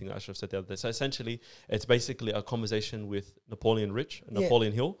repeating everything that Ashraf said the other day? So essentially, it's basically a conversation with Napoleon Rich,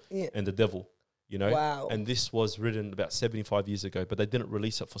 Napoleon Hill, and the devil, you know? Wow. And this was written about 75 years ago, but they didn't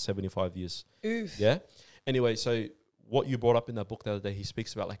release it for 75 years. Oof. Yeah? Anyway, so what you brought up in that book the other day, he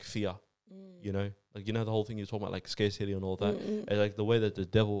speaks about like fear, you know? Like, you know, the whole thing you're talking about, like scarcity and all that. And like the way that the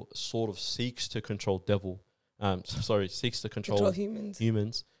devil sort of seeks to control seeks to control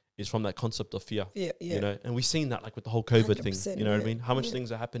humans is from that concept of fear, you know, and we've seen that like with the whole COVID thing, you know what I mean? How much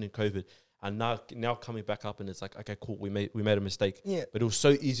things are happening in COVID and now coming back up and it's like, okay, cool, we made a mistake. Yeah. But it was so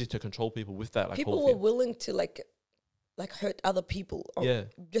easy to control people with that. Like people were willing to like hurt other people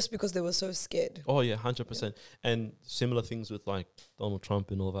just because they were so scared. Oh yeah, 100%. And similar things with like Donald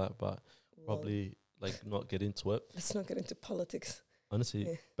Trump and all that, but probably like not get into it. Let's not get into politics.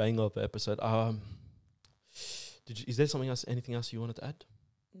 Honestly, bang up episode. Is there anything else you wanted to add?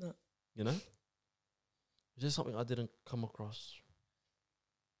 No. You know? Is there something I didn't come across?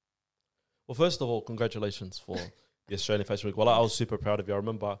 Well, first of all, congratulations for the Australian Fashion Week. Well, I was super proud of you. I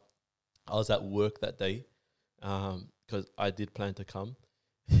remember I was at work that day because I did plan to come.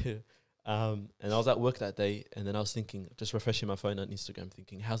 And I was at work that day and then I was thinking, just refreshing my phone on Instagram,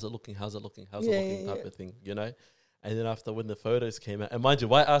 thinking, how's it looking type of thing, you know? And then after when the photos came out, and mind you,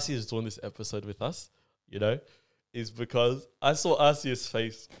 why Asiya is doing this episode with us, you know, is because I saw Asiya's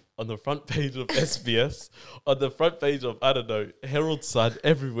face on the front page of SBS, on the front page of, I don't know, Herald Sun,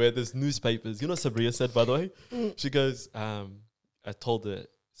 everywhere. There's newspapers. You know what Sabria said, by the way? She goes, I told her,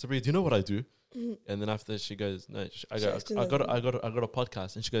 Sabri, do you know what I do? And then after she goes, no, I got a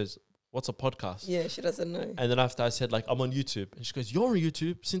podcast. And she goes, what's a podcast? Yeah, she doesn't know. And then after I said, like, I'm on YouTube. And she goes, you're on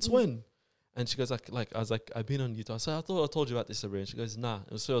YouTube? Since when? And she goes, I was like, I've been on YouTube. I said, I thought I told you about this, Sabri. And she goes, nah,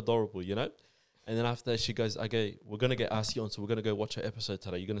 it was so adorable, you know? And then after she goes, okay, we're going to get Asiya on, so we're going to go watch her episode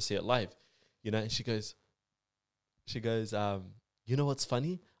today. You're going to see it live, you know? And she goes, you know what's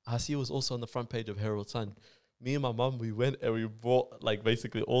funny? Asiya was also on the front page of Herald Sun. Me and my mum, we went and we bought like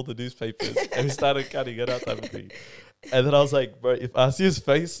basically all the newspapers and we started cutting it out type of thing. And then I was like, bro, if Asia's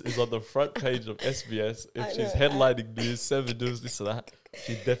face is on the front page of SBS, if she's headlining news, 7 News, this or that,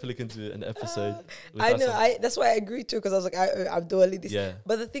 she definitely can do an episode. I know. That's why I agreed to, because I was like, I'm doing this. Yeah.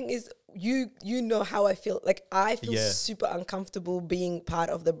 But the thing is, you know how I feel. Like, I feel super uncomfortable being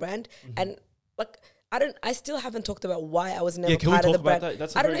part of the brand. And like, I still haven't talked about why I was never part of the brand.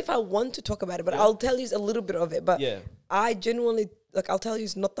 I don't know if I want to talk about it, but I'll tell you a little bit of it. But I genuinely, like, I'll tell you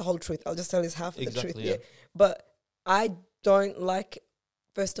not the whole truth. I'll just tell you half the truth. Yeah. But I don't like,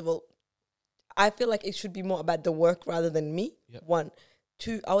 first of all, I feel like it should be more about the work rather than me. Yep. 1.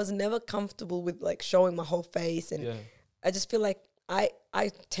 2, I was never comfortable with like showing my whole face. And I just feel like I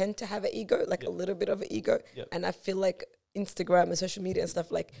tend to have an ego, like a little bit of an ego. Yep. And I feel like Instagram and social media and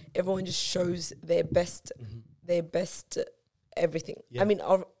stuff, like everyone just shows their best everything. I mean,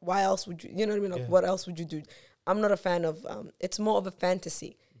 why else would you know what I mean? Like, what else would you do? I'm not a fan of it's more of a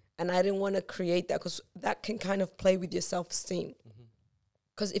fantasy, and I didn't want to create that, because that can kind of play with your self-esteem.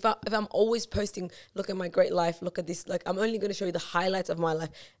 Because if I'm always posting, look at my great life, look at this, like, I'm only going to show you the highlights of my life,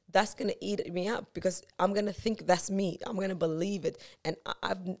 that's going to eat me up, because I'm going to think that's me. I'm going to believe it. And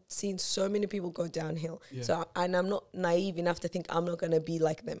I've seen so many people go downhill. Yeah. So, and I'm not naive enough to think I'm not going to be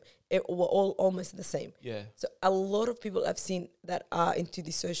like them. We're all almost the same. Yeah. So a lot of people I've seen that are into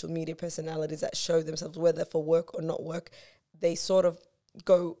the social media personalities that show themselves, whether for work or not work, they sort of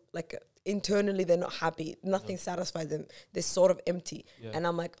go like internally they're not happy. Nothing satisfies them. They're sort of empty. Yeah. And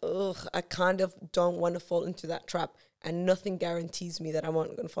I'm like, ugh, I kind of don't want to fall into that trap. And nothing guarantees me that I'm not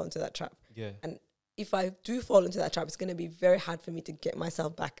going to fall into that trap. Yeah. And if I do fall into that trap, it's going to be very hard for me to get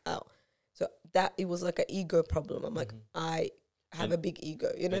myself back out. So that, it was like an ego problem. I'm like, I have a big ego.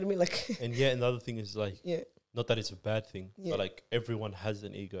 You know what I mean? Like, and the other thing is like, not that it's a bad thing, but like everyone has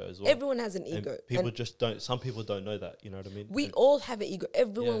an ego as well. Everyone has an ego. And people just don't, some people don't know that, you know what I mean? We all have an ego.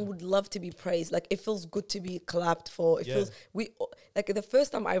 Everyone would love to be praised. Like, it feels good to be clapped for. It feels, like the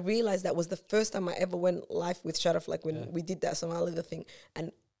first time I realized that was the first time I ever went live with Sharaf, like when we did that Somali thing.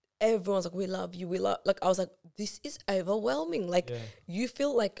 And everyone's like, we love you, we love, like, I was like, this is overwhelming. Like, you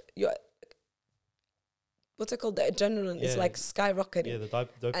feel like you're, what's it called? The adrenaline is like skyrocketing. Yeah,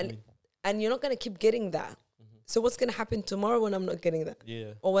 the dopamine. And you're not going to keep getting that. So what's going to happen tomorrow when I'm not getting that?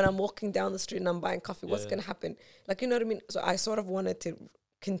 Yeah. Or when I'm walking down the street and I'm buying coffee, what's going to happen? Like, you know what I mean? So I sort of wanted to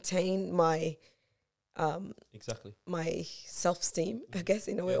contain my my self-esteem, I guess,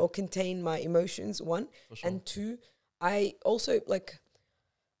 in a way, or contain my emotions, 1. Sure. And 2, I also, like,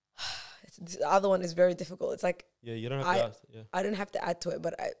 the other one is very difficult. It's like, you don't have to add. I don't have to add to it,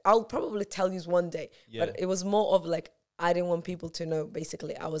 but I'll probably tell you one day. Yeah. But it was more of like, I didn't want people to know,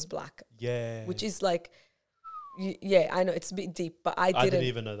 basically, I was black. Yeah. Which is like, I know it's a bit deep, but I didn't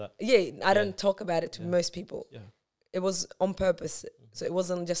even know that. Yeah, I don't talk about it to most people. Yeah. It was on purpose. So it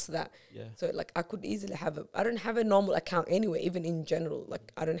wasn't just that. Yeah. So like, I could easily I don't have a normal account anyway, even in general.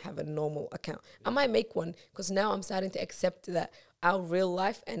 Like, I don't have a normal account. Yeah. I might make one, because now I'm starting to accept that our real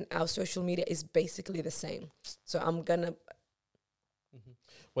life and our social media is basically the same. So I'm gonna...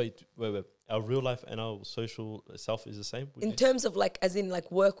 Wait. Our real life and our social self is the same? In terms of like, as in like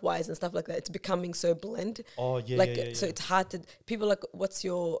work-wise and stuff like that, it's becoming so blend. Oh, yeah, like, so it's hard to... People like, what's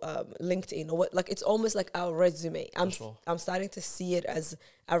your LinkedIn? Or what? Like, it's almost like our resume. I'm starting to see it as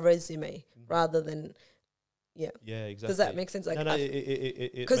a resume rather than... Yeah, exactly. Does that make sense? Like,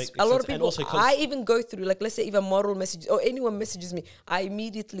 because a lot of people, I even go through, like, let's say if a model messages or anyone messages me, I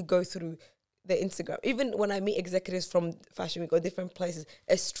immediately go through the Instagram. Even when I meet executives from Fashion Week or different places,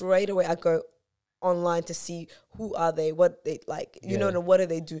 straight away I go online to see who are they, what they like, you know, what do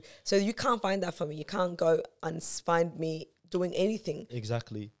they do. So you can't find that for me. You can't go and find me doing anything.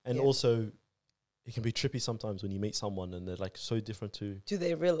 Exactly. And also, it can be trippy sometimes when you meet someone and they're like so different to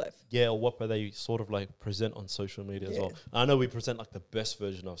their real life. Yeah, or what they sort of like present on social media as well. I know we present like the best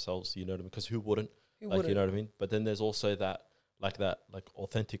version of ourselves, you know what I mean? Because who wouldn't? You know what I mean? But then there's also that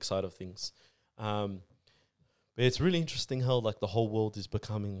authentic side of things. But it's really interesting how like the whole world is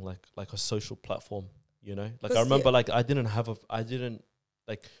becoming like a social platform, you know? Like, I remember like I didn't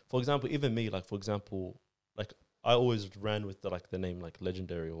like, for example, even me, like, for example, like I always ran with the name like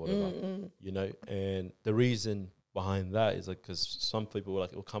Legendary or whatever, you know? And the reason behind that is like, because some people were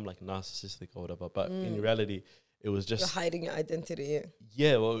like, it will come like narcissistic or whatever, but in reality, it was You're just hiding your identity.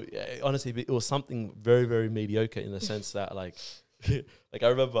 honestly, it was something very, very mediocre in the sense that like, like I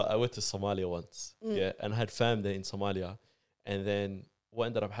remember I went to Somalia once, and I had fam there in Somalia, and then what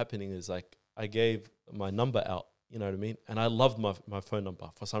ended up happening is like I gave my number out, you know what I mean, and I loved my phone number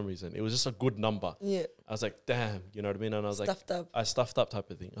for some reason. It was just a good number. Yeah. I was like, damn, you know what I mean, and I was Stuffed up. I stuffed up type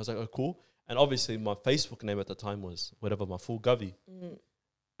of thing. I was like, oh, cool. And obviously my Facebook name at the time was whatever, my full Gavi.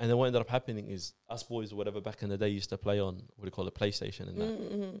 And then what ended up happening is us boys or whatever back in the day used to play on, what do you call it, PlayStation and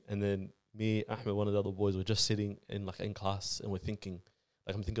that. And then me, Ahmed, one of the other boys, were just sitting in class and we're thinking,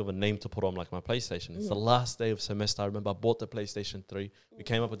 like I'm thinking of a name to put on like my PlayStation. It's the last day of semester. I remember I bought the PlayStation 3. We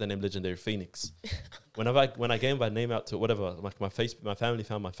came up with the name Legendary Phoenix. When I gave my name out to whatever, like my family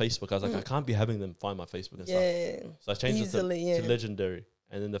found my Facebook. I was like, I can't be having them find my Facebook and stuff. So I changed it to Legendary.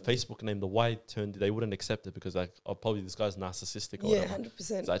 And then the Facebook name, the Y they wouldn't accept it because like, oh, probably this guy's narcissistic or whatever.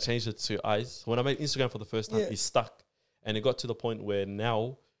 100%. So I changed it to Eyes. When I made Instagram for the first time, it stuck. And it got to the point where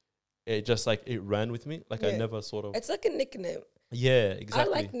now it just like, it ran with me. Like I never sort of... It's like a nickname. Yeah,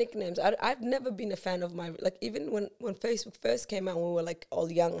 exactly. I like nicknames. I've never been a fan of like even when Facebook first came out, when we were like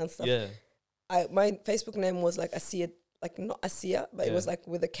all young and stuff. Yeah. My Facebook name was like Asiya, like not Asiya, but it was like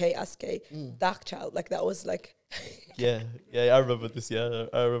with a K, S-K, Dark Child. Like that was like... yeah, I remember this. Yeah,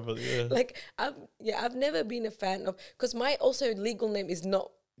 I remember. Yeah, like I've never been a fan of, because my also legal name is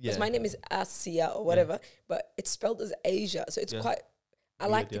not. Because my name is Asiya or whatever, but it's spelled as Asia, so it's quite. I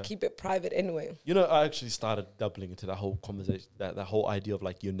like to keep it private anyway. You know, I actually started doubling into that whole conversation, that whole idea of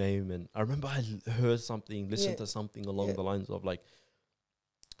like your name, and I remember I heard something, listened to something along the lines of like,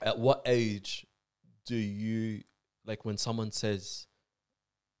 at what age do you like when someone says,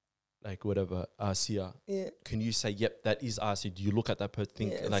 like whatever, Asiya, can you say, yep, that is Asiya? Do you look at that person,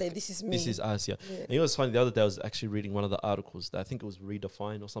 think and like, say, this is me. This is Asiya? And you know what's funny? The other day I was actually reading one of the articles that I think it was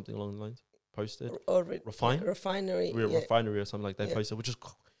Redefine or something along the lines, posted. Or Refinery or something like that posted, which is,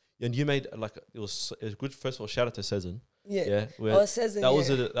 and you made like, it was good. First of all, shout out to Cezanne. Cezanne,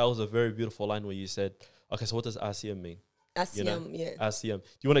 that was a very beautiful line where you said, okay, so what does Asiya mean? Asiyam, Asiyam.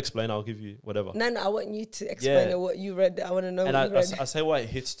 Do you want to explain? I'll give you whatever. No, I want you to explain what you read. I want to know and what you read. I say why it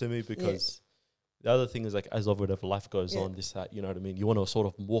hits to me because the other thing is like, as of whatever life goes on, this, that, you know what I mean? You want to sort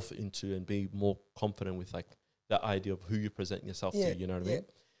of morph into and be more confident with like that idea of who you present yourself to, you know what I mean?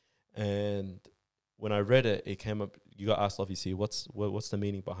 And when I read it, it came up, you got asked obviously, what's the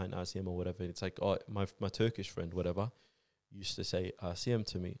meaning behind Asiyam or whatever? It's like, oh, my Turkish friend, whatever, used to say Asiyam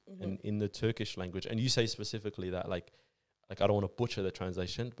to me. And in the Turkish language, and you say specifically that like I don't want to butcher the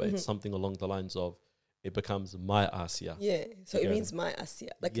translation, but it's something along the lines of, it becomes my Asiya. Yeah, so it means my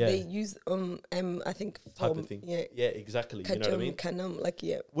Asiya. Like they use I think type of thing. Yeah, exactly. You know what I mean? Kanam, like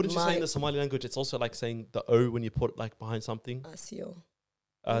Wouldn't you say in the Somali language, it's also like saying the O when you put like behind something? Asiyo.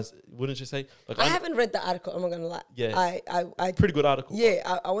 Wouldn't you say? Like I haven't read the article. I'm not gonna lie. Yeah, I pretty good article.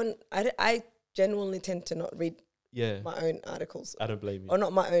 Yeah, I genuinely tend to not read my own articles. I don't blame you. Or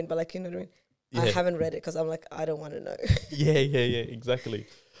not my own, but like, you know what I mean? I haven't read it because I'm like, I don't want to know. yeah, exactly.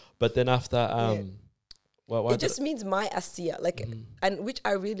 But then after, it just means my Asiya, like, and which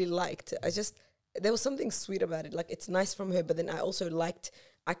I really liked. There was something sweet about it. Like, it's nice from her, but then I also liked,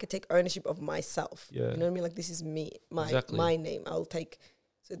 I could take ownership of myself. Yeah. You know what I mean? Like, this is me, my name. I'll take.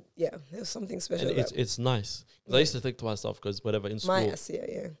 So yeah, there was something special. And it's nice. I used to think to myself, because whatever in school, my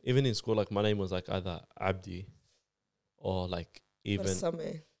Asiya, even in school, like my name was like either Abdi or like even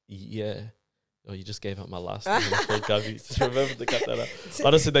Oh, you just gave up my last name. Just remember to cut that out.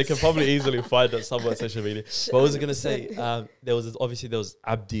 Honestly, they can probably easily find it somewhere on social media. But what was I going to say? There was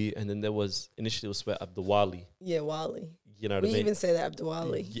Abdi, and then initially it was spelled Abdulwali. Yeah, Wali. You know what I mean? We even say that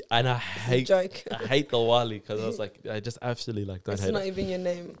Abdulwali. Yeah, and I hate the Wali because I was like, I just absolutely like don't hate it. It's not even your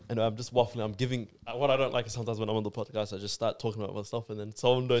name. And I'm just waffling. I'm giving, what I don't like is sometimes when I'm on the podcast, I just start talking about myself and then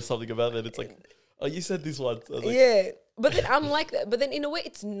someone knows something about it and it's like, oh, you said this once. I was like, but then I'm like that. But then in a way,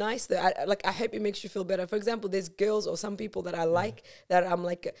 it's nice though. I hope it makes you feel better. For example, there's girls or some people that I like that I'm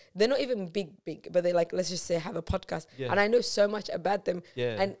like, they're not even big, but they like, let's just say have a podcast. Yeah. And I know so much about them.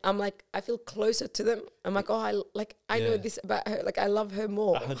 Yeah. And I'm like, I feel closer to them. I'm like, oh, I know this about her. Like, I love her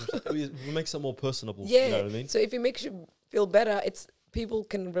more. 100%. It makes it more personable. Yeah. You know what I mean? So if it makes you feel better, people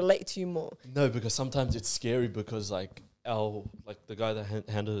can relate to you more. No, because sometimes it's scary because like, the guy that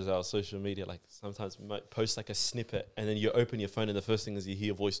handles our social media, like sometimes we might post like a snippet and then you open your phone and the first thing is you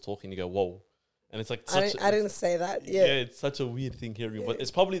hear a voice talking, you go, whoa. And it's like, I didn't say that. Yeah. It's such a weird thing hearing, but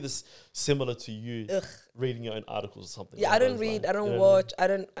it's probably similar to you reading your own articles or something. Yeah, I don't read, I don't watch,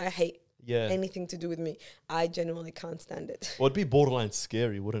 I hate Yeah. anything to do with me. I genuinely can't stand it. Well, it'd be borderline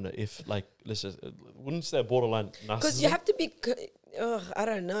scary, wouldn't it? If like, let's just, wouldn't you say borderline narcissism? Because you have to be, I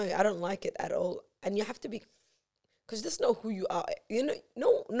don't know. I don't like it at all. And you have to be, because just know who you are. You know,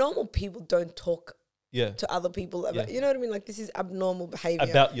 no normal people don't talk to other people about, you know what I mean? Like, this is abnormal behavior.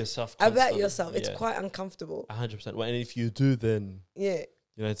 About yourself. About yourself. It's quite uncomfortable. 100%. Well, and if you do, then, you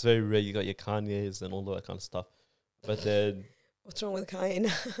know, it's very rare. You got your Kanye's and all that kind of stuff. But then... What's wrong with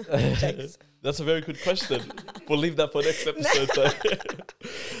Kanye? That's a very good question. We'll leave that for next episode.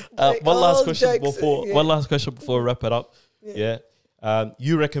 One last question before we wrap it up.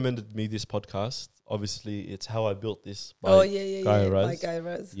 You recommended me this podcast. Obviously, it's How I Built This by Guy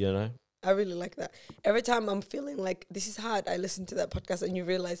Raz. You know? I really like that. Every time I'm feeling like this is hard, I listen to that podcast and you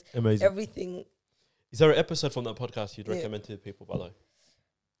realize Amazing. Everything. Is there an episode from that podcast you'd recommend to people, by the way?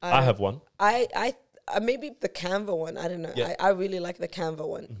 I have one. I maybe the Canva one. I don't know. I really like the Canva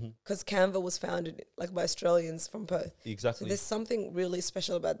one because Canva was founded like by Australians from Perth. Exactly. So there's something really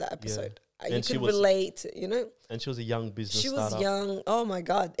special about that episode. And you can relate, you know. And she was a young business. She startup. was young. Oh my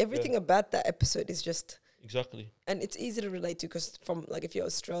God! Everything about that episode is just exactly. And it's easy to relate to because from like if you're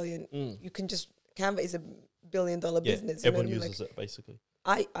Australian, you can just Canva is $1 billion business. Everyone uses it basically.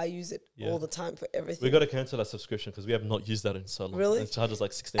 I use it all the time for everything. We got to cancel our subscription because we have not used that in so long. Really? It charges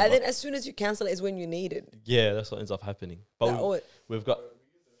like $16. And then as soon as you cancel it is when you need it. Yeah, that's what ends up happening. But we've got...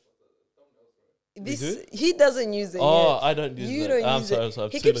 He doesn't use it. Oh, I don't use it. You don't use it. Sorry,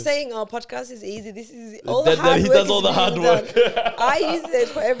 he keeps saying our podcast is easy. This is all the hard work. He does all the hard work. I use it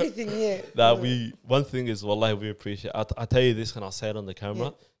for everything, One thing is, wallahi, we appreciate. I'll tell you this and I'll say it on the camera.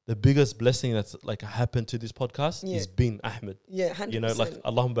 Yeah. The biggest blessing that's like happened to this podcast is being Ahmed. Yeah, 100%. You know, like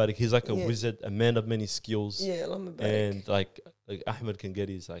Allahumma barik. He's like a wizard, a man of many skills. Yeah, Allahumma barik. And like Ahmed can get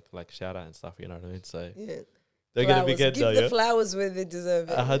his like shout out and stuff. You know what I mean? So they're going to be good. Give the flowers where they deserve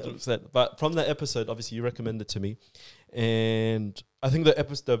it. 100%. But from that episode, obviously you recommended to me, and I think the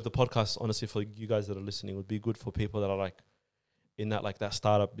episode, the podcast, honestly, for you guys that are listening, would be good for people that are like in that like that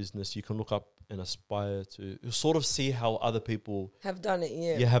startup business. You can look up and aspire to sort of see how other people have done it.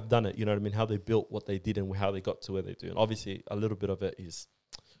 Yeah, have done it. You know what I mean? How they built what they did and how they got to where they do. And obviously, a little bit of it is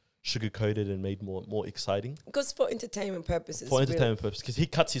sugar coated and made more exciting. Because for entertainment purposes. Because he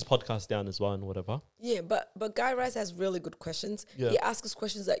cuts his podcast down as well and whatever. Yeah, but Guy Raz has really good questions. Yeah. He asks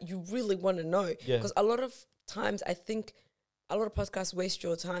questions that you really want to know. Because a lot of times I think a lot of podcasts waste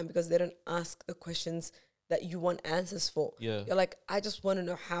your time because they don't ask the questions that you want answers for. Yeah. You're like, I just want to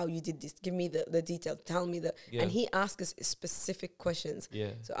know how you did this. Give me the detail. Tell me that. Yeah. And he asks us specific questions. Yeah.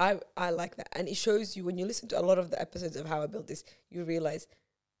 So I like that. And it shows you when you listen to a lot of the episodes of How I Built This, you realize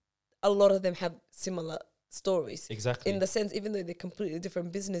a lot of them have similar stories. Exactly. In the sense, even though they're completely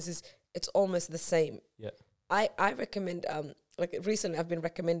different businesses, it's almost the same. Yeah. I recommend, like recently I've been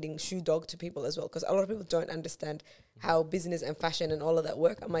recommending Shoe Dog to people as well because a lot of people don't understand how business and fashion and all of that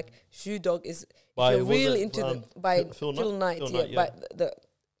work. I'm like, Shoe Dog is, if you're really into by Phil Knight, by the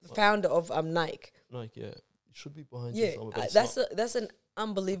founder of Nike. Nike, yeah. It should be behind you. Yeah, that's an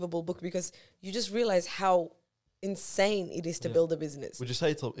unbelievable book because you just realize how insane it is to build a business. Would you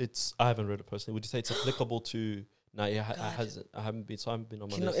say it's I haven't read it personally. Would you say it's applicable to I haven't been on my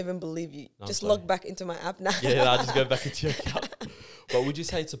list. Cannot even believe you. No, just log back into my app now. I'll just go back into your account. But would you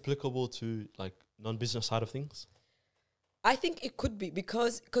say it's applicable to like non-business side of things? I think it could be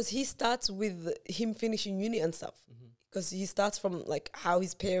because he starts with him finishing uni and stuff. Because he starts from like how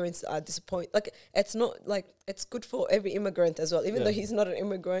his parents are disappointed. Like it's not like it's good for every immigrant as well. Even though he's not an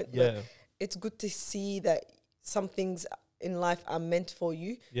immigrant, it's good to see that some things in life are meant for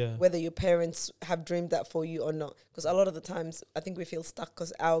you, whether your parents have dreamed that for you or not. Because a lot of the times, I think we feel stuck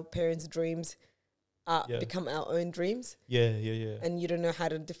because our parents' dreams become our own dreams. Yeah. And you don't know how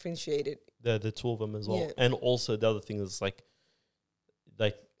to differentiate it. The two of them as well. Yeah. And also the other thing is like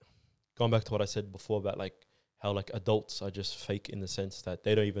going back to what I said before about like how like adults are just fake in the sense that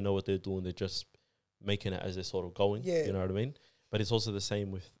they don't even know what they're doing. They're just making it as they're sort of going. Yeah. You know what I mean? But it's also the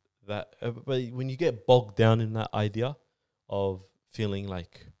same with that. But when you get bogged down in that idea of feeling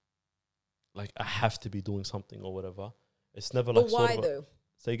like I have to be doing something or whatever, it's never like. But why though?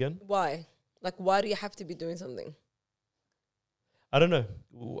 Say again. Why? Like, why do you have to be doing something? I don't know.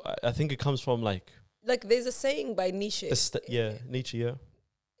 I think it comes from like there's a saying by Nietzsche. Nietzsche. Yeah.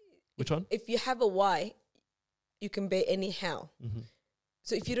 Which one? If you have a why, you can bear any how.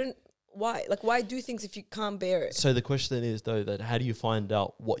 So if you don't, why? Like, why do things if you can't bear it? So the question is though that how do you find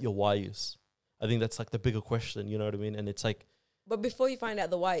out what your why is? I think that's like the bigger question, you know what I mean? And it's like... But before you find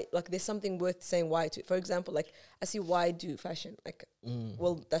out the why, like there's something worth saying why to. For example, like I see why do fashion. Like,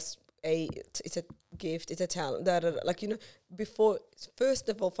 well, it's a gift, it's a talent. Like, you know, before, first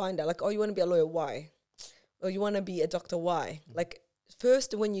of all, find out, like, oh, you want to be a lawyer, why? Or you want to be a doctor, why? Like, first,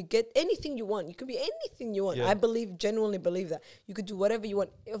 when you get anything you want, you could be anything you want. Yeah. I genuinely believe that. You could do whatever you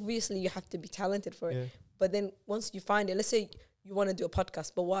want. Obviously, you have to be talented for it. But then once you find it, let's say you want to do a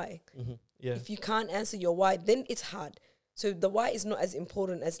podcast, but why? Yeah. If you can't answer your why, then it's hard. So the why is not as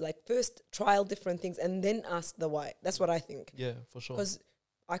important as like first trial different things and then ask the why. That's what I think. Yeah, for sure. Because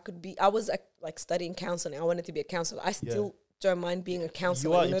I was like studying counseling. I wanted to be a counselor. I still don't mind being a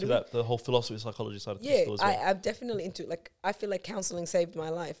counselor. You are know into what I mean? that, the whole philosophy, psychology side of Yeah, things as well. I'm definitely into, like, I feel like counseling saved my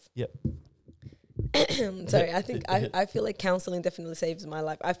life. Yeah. Sorry, I think I feel like counseling definitely saves my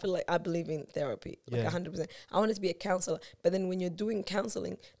life. I feel like I believe in therapy, like 100%. I wanted to be a counselor, but then when you're doing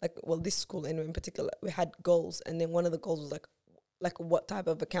counseling, like, well, this school anyway in particular, we had goals, and then one of the goals was like what type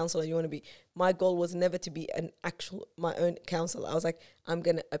of a counselor you want to be. My goal was never to be my own counselor. I was like, I'm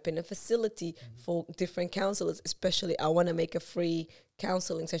going to open a facility for different counselors, especially I want to make a free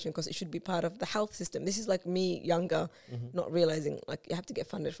counseling session because it should be part of the health system. This is like me younger, not realizing like you have to get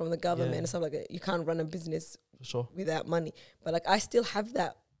funded from the government and stuff like that. You can't run a business for sure without money. But like I still have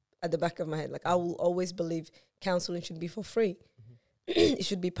that at the back of my head. Like I will always believe counseling should be for free. It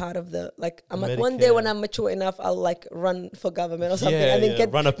should be part of the, like, I'm like, one day when I'm mature enough, I'll like run for government or something, and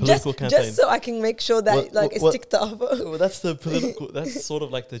then run a political campaign, just so I can make sure that it's ticked off. Well, that's the political. That's sort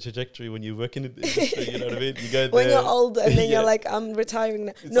of like the trajectory when you work in the industry. You know what I mean? You go when there, you're older, and then you're like, I'm retiring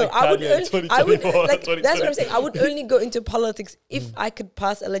now. It's no, like I would like 2024, that's what I'm saying. I would only go into politics if I could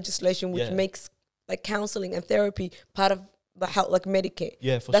pass a legislation which makes like counseling and therapy part of the health, like Medicare.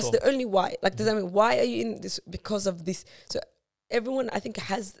 Yeah, for that's sure. the only why. Like, does that mean why are you in this? Because of this. So everyone, I think,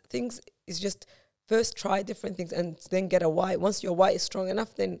 has things. Is just first try different things and then get a why. Once your why is strong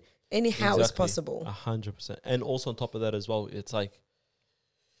enough, then anyhow is possible. 100%. And also on top of that as well, it's like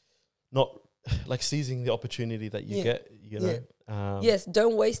not like seizing the opportunity that you get. You know. Yes,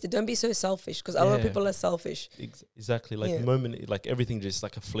 don't waste it. Don't be so selfish, because a lot of people are selfish. Exactly. Like moment, like everything, just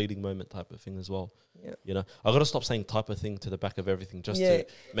like a fleeting moment type of thing as well. Yeah. You know, I gotta stop saying type of thing to the back of everything just to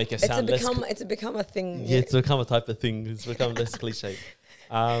make it sound less. It's become a thing. Yeah, it's become a type of thing. It's become less cliche.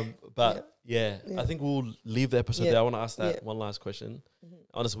 But I think we'll leave the episode there. I want to ask that one last question.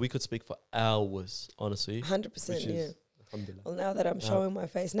 Honestly, we could speak for hours. Honestly, 100%. Yeah. Alhamdulillah. Well, now that I'm showing my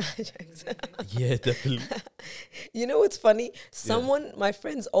face, now yeah, definitely. You know what's funny? Someone, my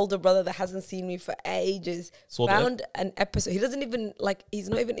friend's older brother that hasn't seen me for ages, found an episode. He doesn't even like. He's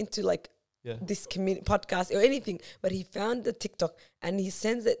not even into like this community podcast or anything. But he found the TikTok and he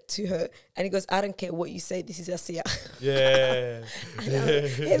sends it to her, and he goes, "I don't care what you say. This is Asiya." Yeah.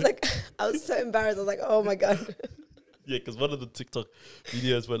 He's like, I was so embarrassed. I was like, "Oh my god." Yeah, because one of the TikTok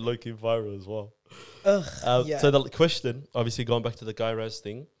videos went low-key viral as well. Yeah. So the question, obviously going back to the Guy Raz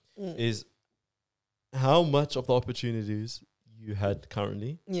thing, is how much of the opportunities you had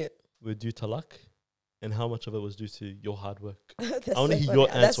currently were due to luck, and how much of it was due to your hard work? I want to hear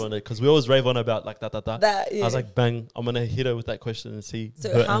your answer on it, because we always rave on about like that. I was like, bang, I'm going to hit her with that question and see.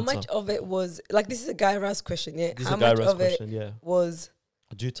 So how much of it was, like, this is a Guy Raz question, This how is a Guy much Raz of question, it was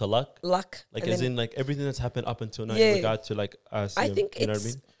due to luck? Like, as in, like, everything that's happened up until now in regard to, like, us, I think you know what I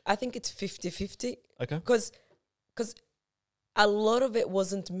mean? I think it's 50-50. Okay. Because a lot of it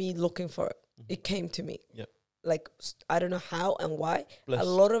wasn't me looking for it. It came to me. Yeah. Like, I don't know how and why. Bless. A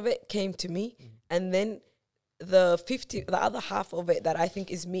lot of it came to me. And then the other half of it that I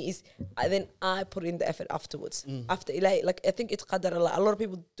think is me is, then I put in the effort afterwards. After Ilahi, like, I think it's qadar Allah. A lot of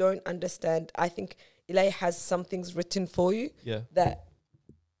people don't understand. I think Ilahi has some things written for you that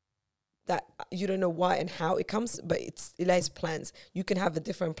you don't know why and how it comes, but it's Ilahi's plans. You can have a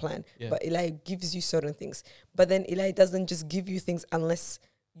different plan, but Ilahi gives you certain things. But then Ilahi doesn't just give you things unless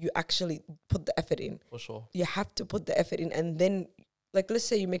you actually put the effort in. For sure. You have to put the effort in, and then, like, let's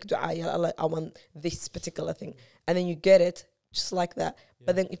say you make dua, Ya Allah, I want this particular thing, and then you get it just like that.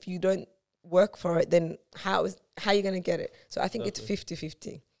 But then if you don't work for it, then how are you going to get it? So I think it's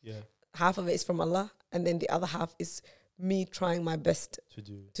 50-50. Yeah. Half of it is from Allah, and then the other half is me trying my best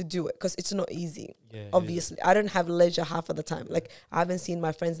to do it, because it's not easy. Obviously, I don't have leisure half of the time. Like, I haven't seen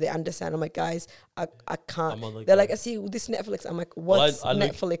my friends. They understand. I'm like, guys, I can't. They're like, I see this Netflix. I'm like, what's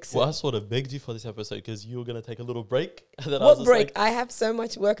Netflix? Well, I sort of begged you for this episode because you were gonna take a little break. And then what break? Like, I have so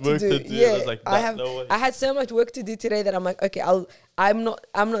much work to do. Yeah, I had so much work to do today that I'm like, okay, I'm not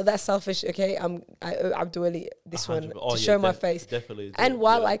that selfish. Okay, I'm doing this one to show my face. Definitely. And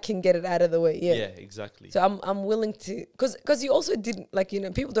while I can get it out of the way. Yeah, exactly. So I'm willing to, because you also didn't, like, you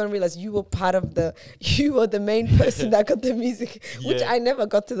know, people don't realize you were part of the you were the main person that got the music, which Yeah. I never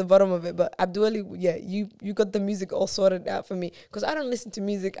got to the bottom of it. But Abduali, yeah, you got the music all sorted out for me because I don't listen to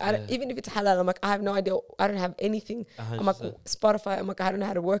music. I don't, Yeah. even if it's halal, I'm like, I have no idea. I don't have anything. I'm like 100%. Spotify. I'm like, I don't know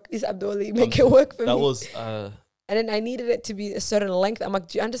how to work this. Abduali, make it work for That me. was And then I needed it to be a certain length. I'm like,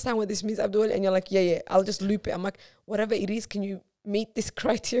 do you understand what this means, Abdul? And you're like, yeah, I'll just loop it. I'm like, whatever it is, can you meet this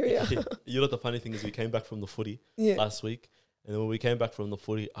criteria? you know, the funny thing is we came back from the footy Yeah. last week, and then when we came back from the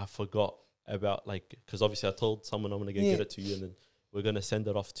footy, I forgot about, like, because obviously I told someone I'm gonna Yeah. get it to you, and then we're gonna send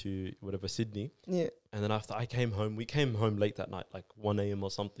it off to whatever Sydney. Yeah. And then after I came home, we came home late that night, like 1 a.m.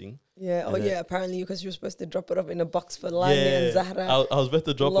 or something. Yeah. Oh, And then- yeah. Apparently, because you were supposed to drop it off in a box for Lani and Zahra. I was about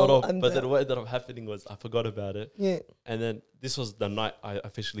to drop Lol, it off, and but then what ended up happening was I forgot about it. Yeah. And then this was the night I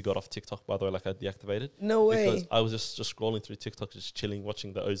officially got off TikTok, by the way, like I deactivated. No Because way. I was just scrolling through TikTok, just chilling,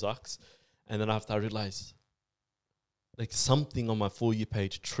 watching the Ozarks. And then after I realized, like, something on my For You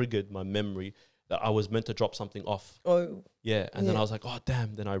page triggered my memory that I was meant to drop something off. Oh, Yeah. And then Yeah. I was like, oh,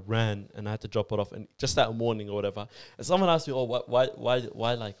 damn. Then I ran and I had to drop it off. And just that morning or whatever. And someone asked me, oh,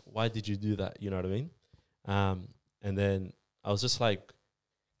 why did you do that? You know what I mean? And then I was just like,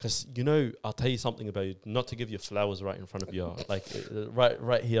 because, you know, I'll tell you something about you, not to give you flowers right in front of you, like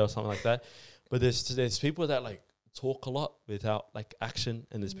right here or something like that. But there's people that, like, talk a lot without, like, action.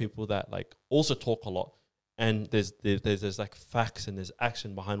 And there's people that, like, also talk a lot. And there's like facts and there's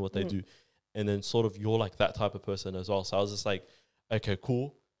action behind what they do. And then sort of you're like that type of person as well. So I was just like, okay,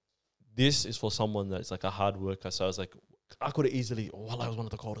 cool. This is for someone that's like a hard worker. So I was like, I could have easily, I was one of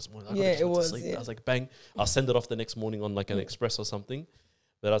the coldest mornings. I Yeah, could've just it went to was, sleep. yeah. I was like, bang, I'll send it off the next morning on like an express or something.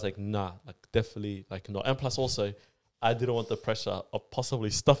 But I was like, nah, like definitely like not. And plus also, I didn't want the pressure of possibly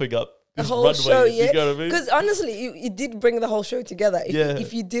stuffing up the this whole runway. show, yeah. You know what I mean? Because honestly, it did bring the whole show together.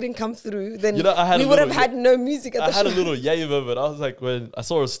 If you didn't come through, then You know, I had we a would have little- had no music at I the had show. a little yay moment. I was like, when I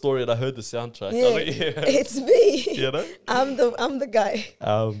saw a story and I heard the soundtrack, I Yeah, was like, yeah. it's me. You know? I'm the guy. But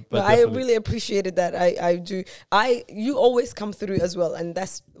No, I definitely. really appreciated that. I do. You always come through as well, and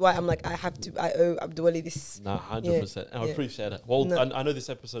that's why I'm like, I owe Abduali this. Nah, 100%. And I yeah. appreciate it. Well, No. I know this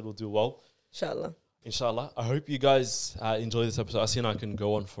episode will do well. Inshallah. Inshallah. I hope you guys enjoy this episode. I see I can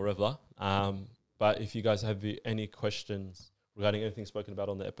go on forever. But if you guys have any questions regarding anything spoken about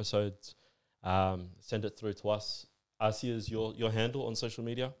on the episodes, send it through to us. Asiya is your handle on social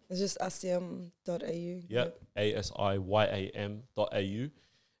media. It's just asiyam.au. Yep. ASIYAM.au.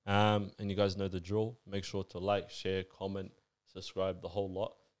 And you guys know the drill. Make sure to like, share, comment, subscribe, the whole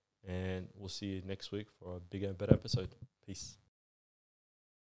lot. And we'll see you next week for a bigger and better episode. Peace.